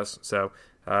he does. So,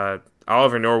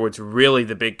 Oliver Norwood's really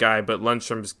the big guy, but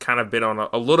Lundstrom's kind of been on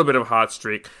a little bit of a hot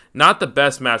streak. Not the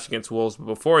best match against Wolves, but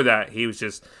before that, he was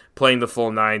just playing the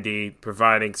full 90,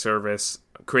 providing service,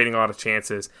 creating a lot of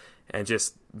chances, and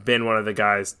just been one of the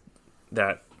guys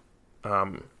that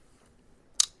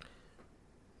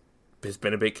has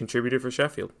been a big contributor for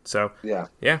Sheffield. So,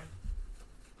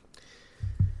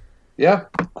 Yeah,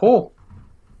 cool.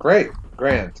 Great.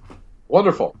 Grand.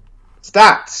 Wonderful.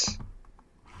 Stats.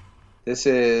 This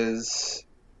is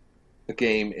a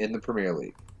game in the Premier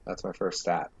League. That's my first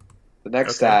stat. The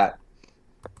next stat,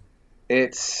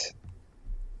 it's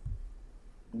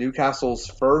Newcastle's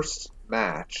first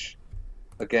match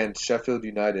against Sheffield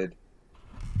United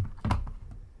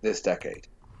this decade.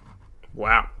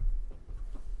 wow.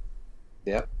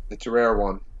 Yep, it's a rare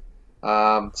one.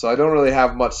 So I don't really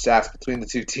have much stats between the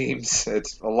two teams.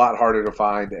 It's a lot harder to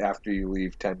find after you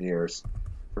leave 10 years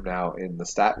from now in the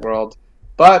stat world.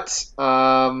 But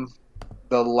the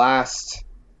last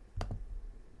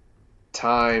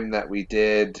time that we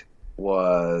did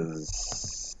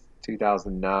was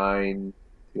 2009,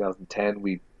 2010.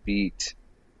 We beat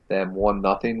them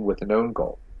 1-0 with an own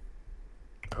goal.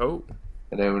 Oh.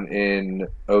 And then in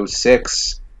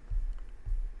 2006,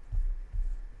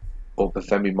 both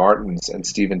Femi Martins and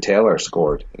Stephen Taylor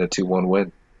scored in a 2-1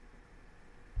 win.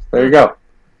 There you go.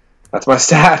 That's my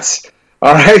stats.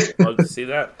 All right. Love to see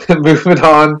that. Moving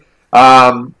on.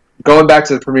 Going back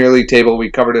to the Premier League table,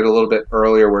 we covered it a little bit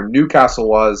earlier where Newcastle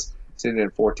was sitting in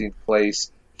 14th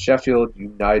place. Sheffield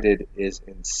United is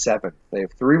in 7th. They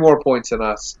have 3 more points than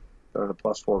us. They're in a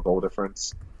 +4 goal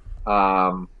difference.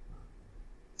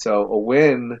 So a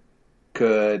win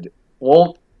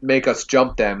won't make us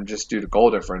jump them just due to goal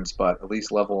difference, but at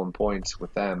least level in points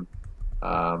with them.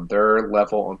 They're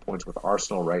level on points with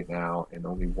Arsenal right now and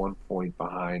only 1 point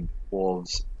behind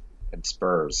Wolves and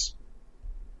Spurs.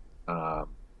 And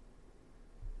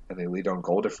they lead on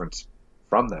goal difference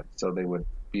from them, so they would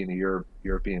be in a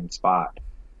European spot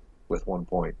with 1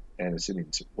 point, and assuming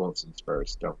Wolves and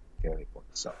Spurs don't get any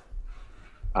points. So,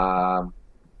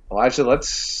 Elijah,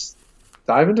 let's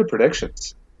dive into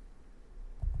predictions.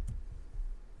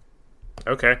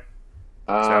 Okay.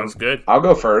 Sounds good. I'll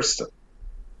go first.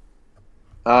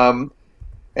 And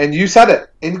you said it.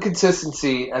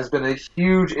 Inconsistency has been a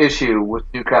huge issue with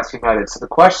Newcastle United. So the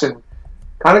question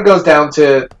kind of goes down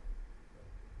to,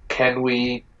 can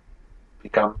we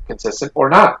become consistent or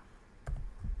not?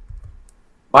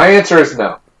 My answer is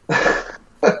no.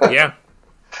 Yeah.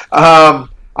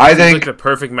 I think like the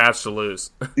perfect match to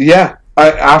lose. Yeah.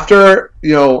 After,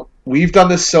 we've done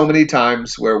this so many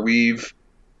times where we've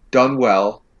done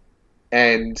well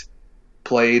and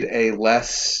played a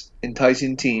less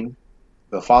enticing team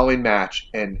the following match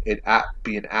and it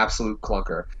be an absolute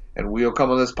clunker. And we'll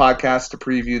come on this podcast to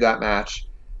preview that match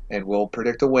and we'll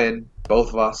predict a win, both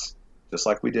of us, just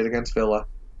like we did against Villa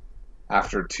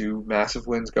after 2 massive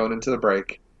wins going into the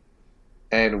break.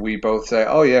 And we both say,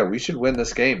 oh yeah, we should win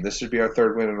this game. This should be our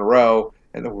 3rd win in a row.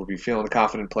 And then we'll be feeling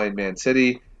confident playing Man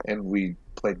City. And we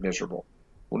played miserable.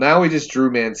 Well, now we just drew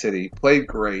Man City, played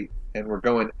great, and we're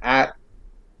going at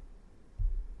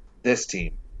this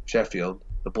team, Sheffield,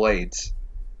 the Blades.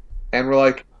 And we're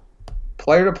like,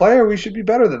 player to player, we should be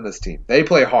better than this team. They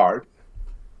play hard.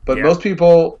 But most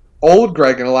people, old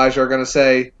Greg and Elijah, are going to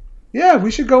say, yeah,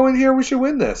 we should go in here, we should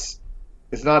win this.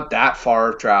 It's not that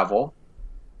far of travel.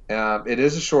 It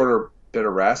is a shorter bit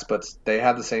of rest, but they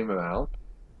have the same amount.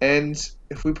 And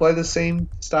if we play the same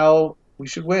style, we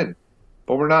should win.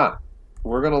 But we're not.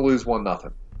 We're going to lose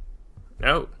 1-0.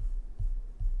 No.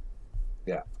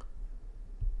 Yeah.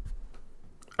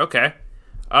 Okay.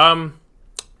 I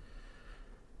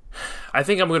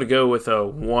think I'm going to go with a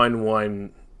 1-1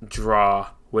 draw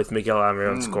with Miguel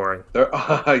Almiron scoring.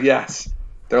 Yes.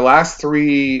 Their last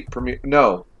 5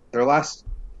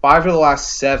 of the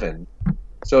last 7.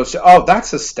 So,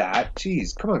 that's a stat.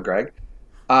 Jeez, come on, Greg.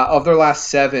 Of their last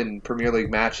 7 Premier League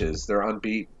matches, they're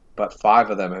unbeaten, but 5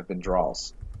 of them have been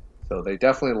draws. So they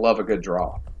definitely love a good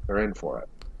draw. They're in for it.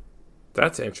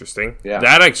 That's interesting. Yeah.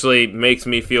 That actually makes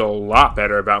me feel a lot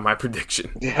better about my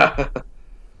prediction. Yeah.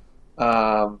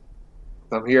 I'm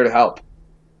here to help.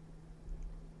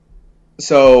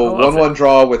 So 1-1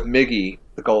 draw with Miggy,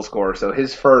 the goal scorer. So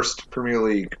his first Premier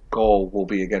League goal will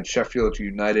be against Sheffield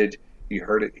United. You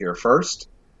heard it here first.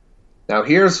 Now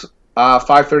here's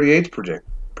 538's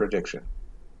prediction.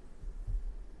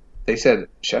 They said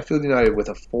Sheffield United with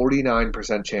a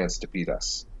 49% chance to beat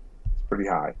us. It's pretty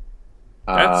high.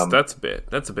 That's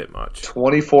a bit much.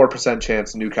 24%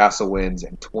 chance Newcastle wins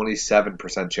and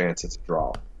 27% chance it's a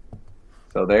draw.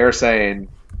 So they are saying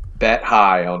bet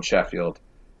high on Sheffield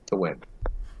to win.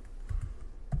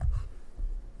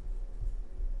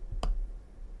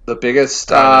 The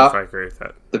biggest I don't know if I agree with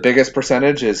that. the biggest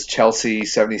percentage is Chelsea,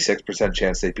 76%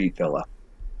 chance they beat Villa.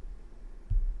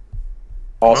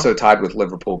 Also tied with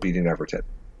Liverpool beating Everton.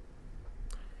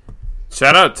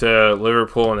 Shout out to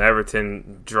Liverpool and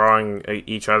Everton drawing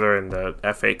each other in the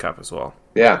FA Cup as well.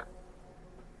 Yeah.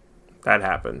 That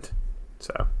happened.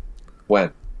 So,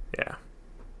 When? yeah.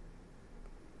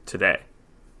 Today.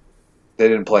 They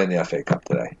didn't play in the FA Cup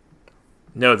today.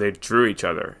 No, they drew each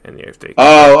other in the FA Cup.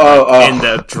 Oh. In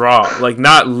the draw. Like,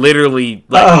 not literally,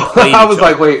 like, played I each was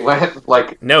other. like, wait, when?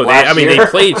 Like, No, they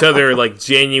play each other, like,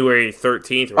 January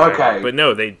 13th or whatever. Okay. But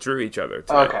no, they drew each other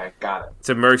today. Okay, got it. It's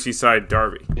a Merseyside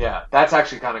derby. Yeah, that's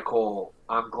actually kind of cool.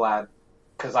 I'm glad.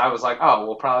 Because I was like, oh,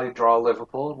 we'll probably draw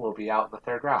Liverpool and we'll be out in the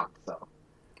third round. So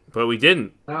But we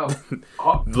didn't. no.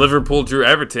 Liverpool drew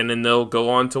Everton, and they'll go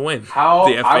on to win How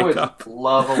the FA I would Cup.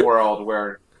 love a world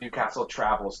where Newcastle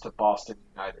travels to Boston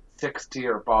United.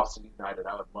 6-tier Boston United.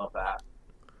 I would love that.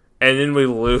 And then we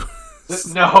lose.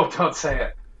 No, don't say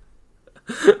it.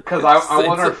 Because I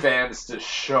want our fans to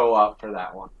show up for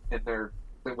that one. And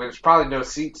there's probably no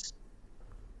seats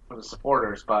for the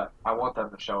supporters, but I want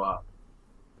them to show up.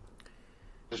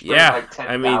 Just bring like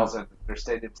 10,000. Their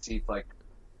stadium seats like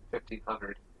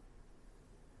 1,500.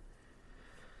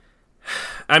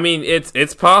 I mean,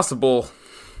 it's possible,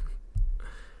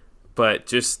 but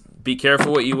just be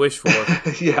careful what you wish for.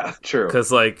 Yeah, true.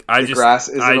 Because like The grass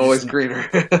isn't always greener.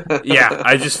 Yeah,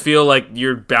 I just feel like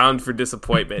you're bound for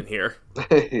disappointment here.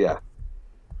 Yeah.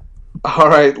 All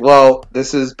right. Well,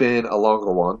 this has been a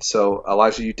longer one. So,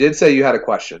 Elijah, you did say you had a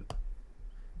question.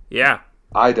 Yeah,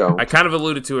 I don't. I kind of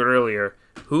alluded to it earlier.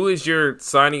 Who is your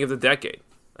signing of the decade?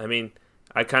 I mean,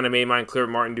 I kind of made mine clear.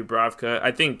 Martin Dubravka.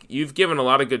 I think you've given a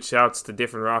lot of good shouts to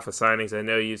different Rafa signings. I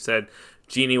know you said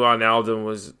Gini Wijnaldum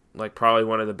was like probably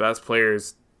one of the best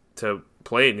players to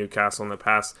play at Newcastle in the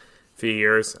past few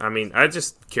years. I mean, I'm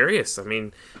just curious. I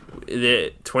mean,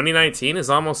 the 2019 is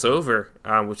almost over,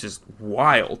 which is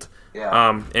wild.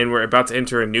 Yeah. And we're about to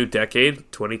enter a new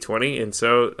decade, 2020, and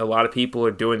so a lot of people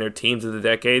are doing their teams of the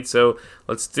decade. So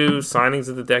let's do signings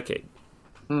of the decade.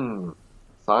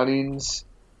 Signings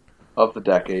of the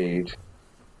decade.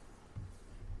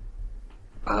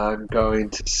 I'm going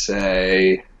to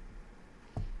say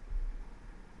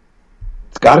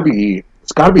it's got to be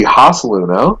Hasselu,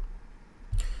 no?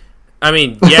 I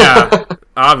mean, yeah,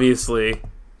 obviously.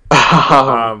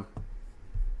 I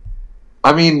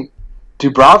mean,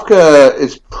 Dubravka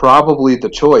is probably the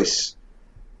choice.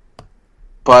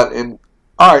 But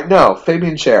all right, no,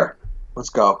 Fabian Schär. Let's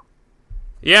go.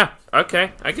 Yeah,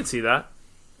 okay, I can see that.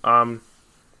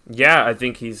 Yeah, I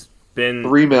think he's been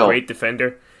 $3 million. a great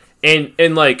defender.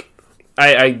 And like,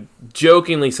 I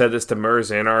jokingly said this to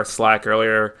Merz in our Slack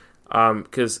earlier,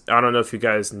 because I don't know if you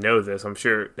guys know this. I'm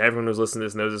sure everyone who's listening to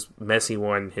this knows this. Messi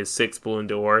won his 6th Ballon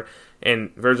d'Or,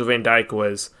 and Virgil van Dijk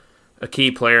was a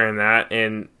key player in that.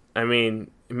 And, I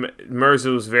mean, Merz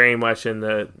was very much in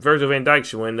the Virgil van Dijk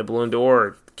should win the Ballon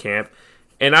d'Or camp.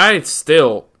 And I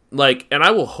still, like, and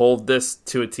I will hold this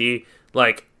to a T,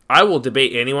 like, I will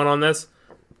debate anyone on this.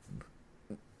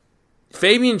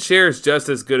 Fabian Schär is just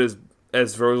as good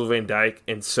as Virgil van Dijk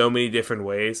in so many different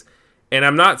ways. And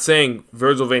I'm not saying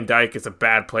Virgil van Dijk is a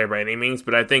bad player by any means,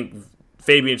 but I think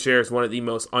Fabian Schär is one of the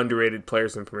most underrated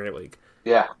players in the Premier League.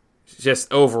 Yeah.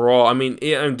 Just overall. I mean,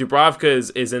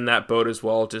 Dubravka is in that boat as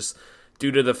well, just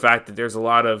due to the fact that there's a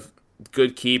lot of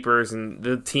good keepers and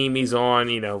the team he's on,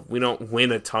 we don't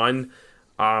win a ton.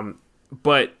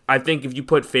 But I think if you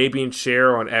put Fabian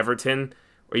Schär on Everton,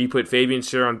 or you put Fabian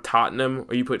Schär on Tottenham,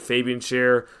 or you put Fabian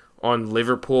Schär on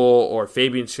Liverpool, or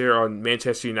Fabian Schär on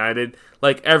Manchester United,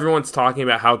 like, everyone's talking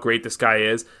about how great this guy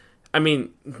is. I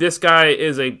mean, this guy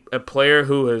is a player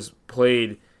who has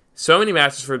played so many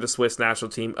matches for the Swiss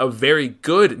national team, a very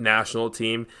good national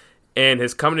team, and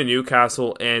has come to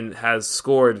Newcastle and has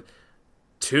scored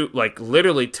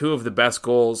literally two of the best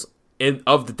goals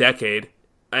of the decade.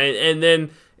 And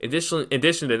then, in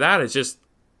addition to that, it's just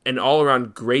an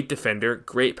all-around great defender,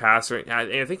 great passer. And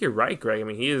I think you're right, Greg. I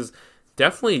mean, he is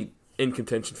definitely in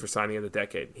contention for signing of the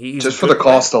decade. He's just for the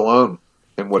cost alone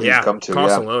and what he's come to.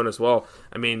 Cost alone as well.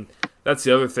 I mean, that's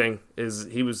the other thing, is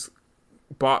he was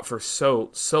bought for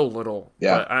so little.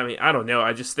 Yeah. But, I mean, I don't know.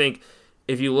 I just think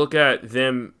if you look at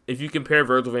them, if you compare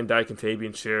Virgil van Dijk and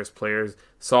Fabian Schär as players,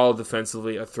 solid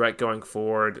defensively, a threat going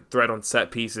forward, threat on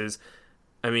set pieces,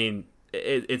 I mean,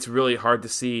 it's really hard to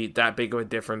see that big of a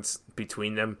difference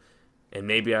between them. And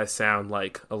maybe I sound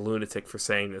like a lunatic for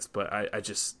saying this, but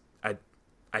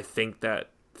I think that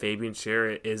Fabian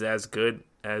Schär is as good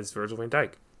as Virgil van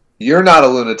Dijk. You're not a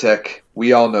lunatic.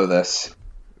 We all know this.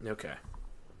 Okay.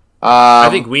 I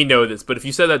think we know this, but if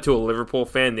you said that to a Liverpool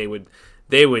fan, they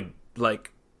they would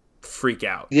like freak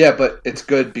out. Yeah, but it's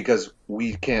good because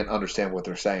we can't understand what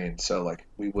they're saying, so like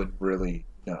we wouldn't really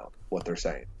know what they're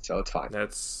saying. So it's fine.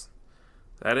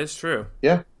 That is true.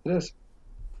 Yeah, it is.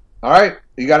 All right,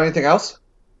 you got anything else?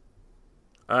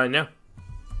 No.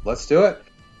 Let's do it.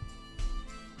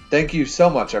 Thank you so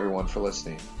much, everyone, for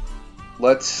listening.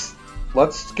 Let's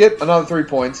get another 3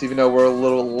 points, even though we're a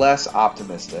little less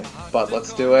optimistic. But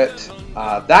let's do it.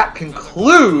 That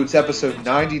concludes episode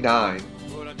 99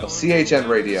 of CHN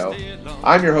Radio.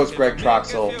 I'm your host, Greg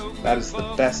Troxel. That is the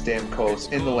best damn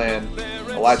co-host in the land,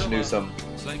 Elijah Newsom.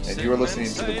 And you are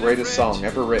listening to the greatest song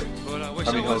ever written,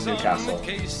 Coming Home Newcastle,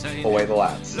 Away the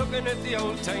Lads. Looking at the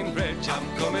old town bridge,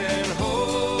 I'm coming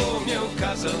home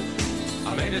Newcastle.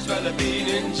 I might as well have been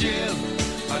in jail.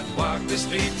 I'd walk the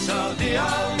streets all day,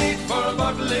 I'll need for a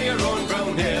bottle of your own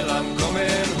brown ale. I'm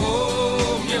coming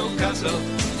home Newcastle.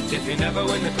 If you never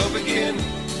win the cup again,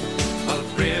 I'll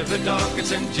brave the dark at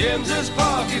St. James's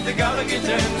Park. If the Gallagher's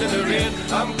end in the rain,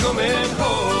 I'm coming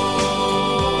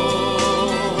home.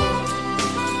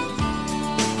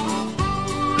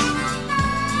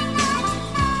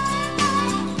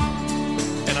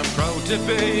 And I'm proud to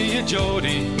be a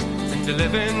Geordie and to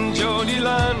live in Geordie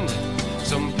land.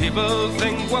 Some people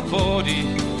think we're bawdy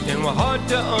and we're hard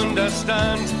to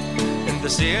understand, and they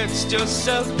say it's just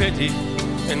self-pity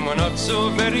and we're not so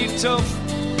very tough,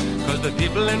 'cause the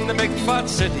people in the big fat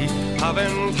city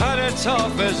haven't had it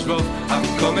half as rough. I'm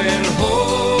coming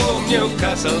home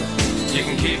Newcastle, you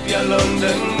can keep your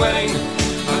London wine.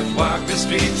 I'd walk the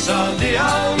streets all day,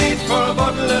 I'll meet for a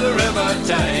bottle of the River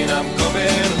Tyne. I'm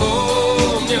coming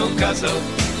home Newcastle,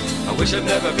 I wish I'd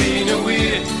never been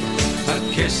away.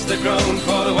 I'd kiss the ground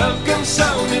for the welcome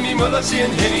sound and me mother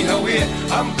saying, hey, how are you?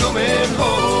 I'm coming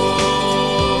home.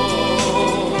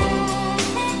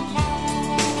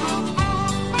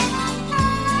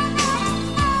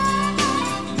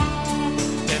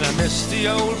 And I miss the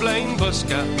old blind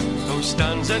busker who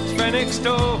stands at Fenwick's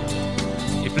door.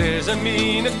 He plays a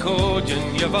mean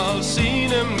accordion, you've all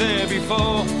seen him there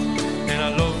before. And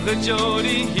I love the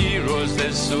Geordie heroes,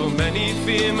 there's so many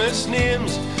famous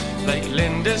names, like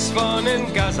Lindisfarne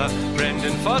and Gaza,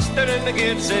 Brendan Foster and the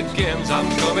Gateshead Games. I'm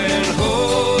coming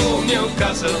home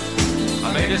Newcastle,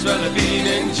 I might as well have been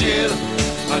in jail.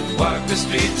 I'd walk the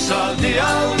streets all day,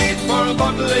 I'll need for a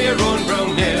bottle of your own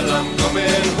brown ale. I'm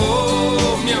coming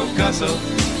home Newcastle,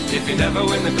 if you never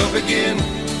win the cup again,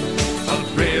 I'll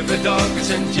brave the dark at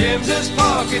St. James's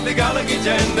Park at the Gallagher's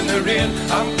end in the rain.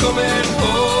 I'm coming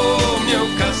home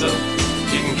Newcastle,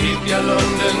 you can keep your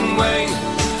London wine.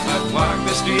 I'd walk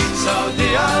the streets all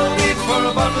day, I'll need for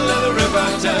a bottle of the River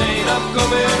Tyne. I'm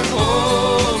coming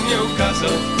home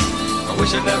Newcastle, I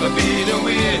wish I'd never been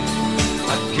away.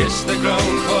 I'd kiss the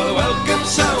ground for the welcome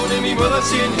sound and me mother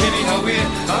saying, hey, how are you?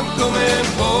 I'm coming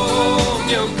home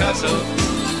Newcastle,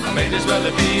 I might as well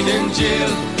have been in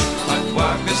jail. I'd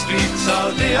walk the streets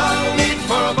all day, I'll need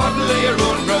for a bottle of your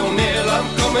own brown ale. I'm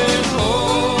coming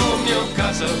home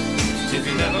Newcastle, if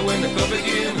you never win the cup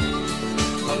again,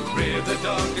 I'll brave the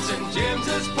dark at St.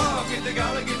 James's Park at the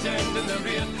Gallagher's end in the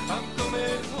rain. I'm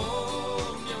coming home.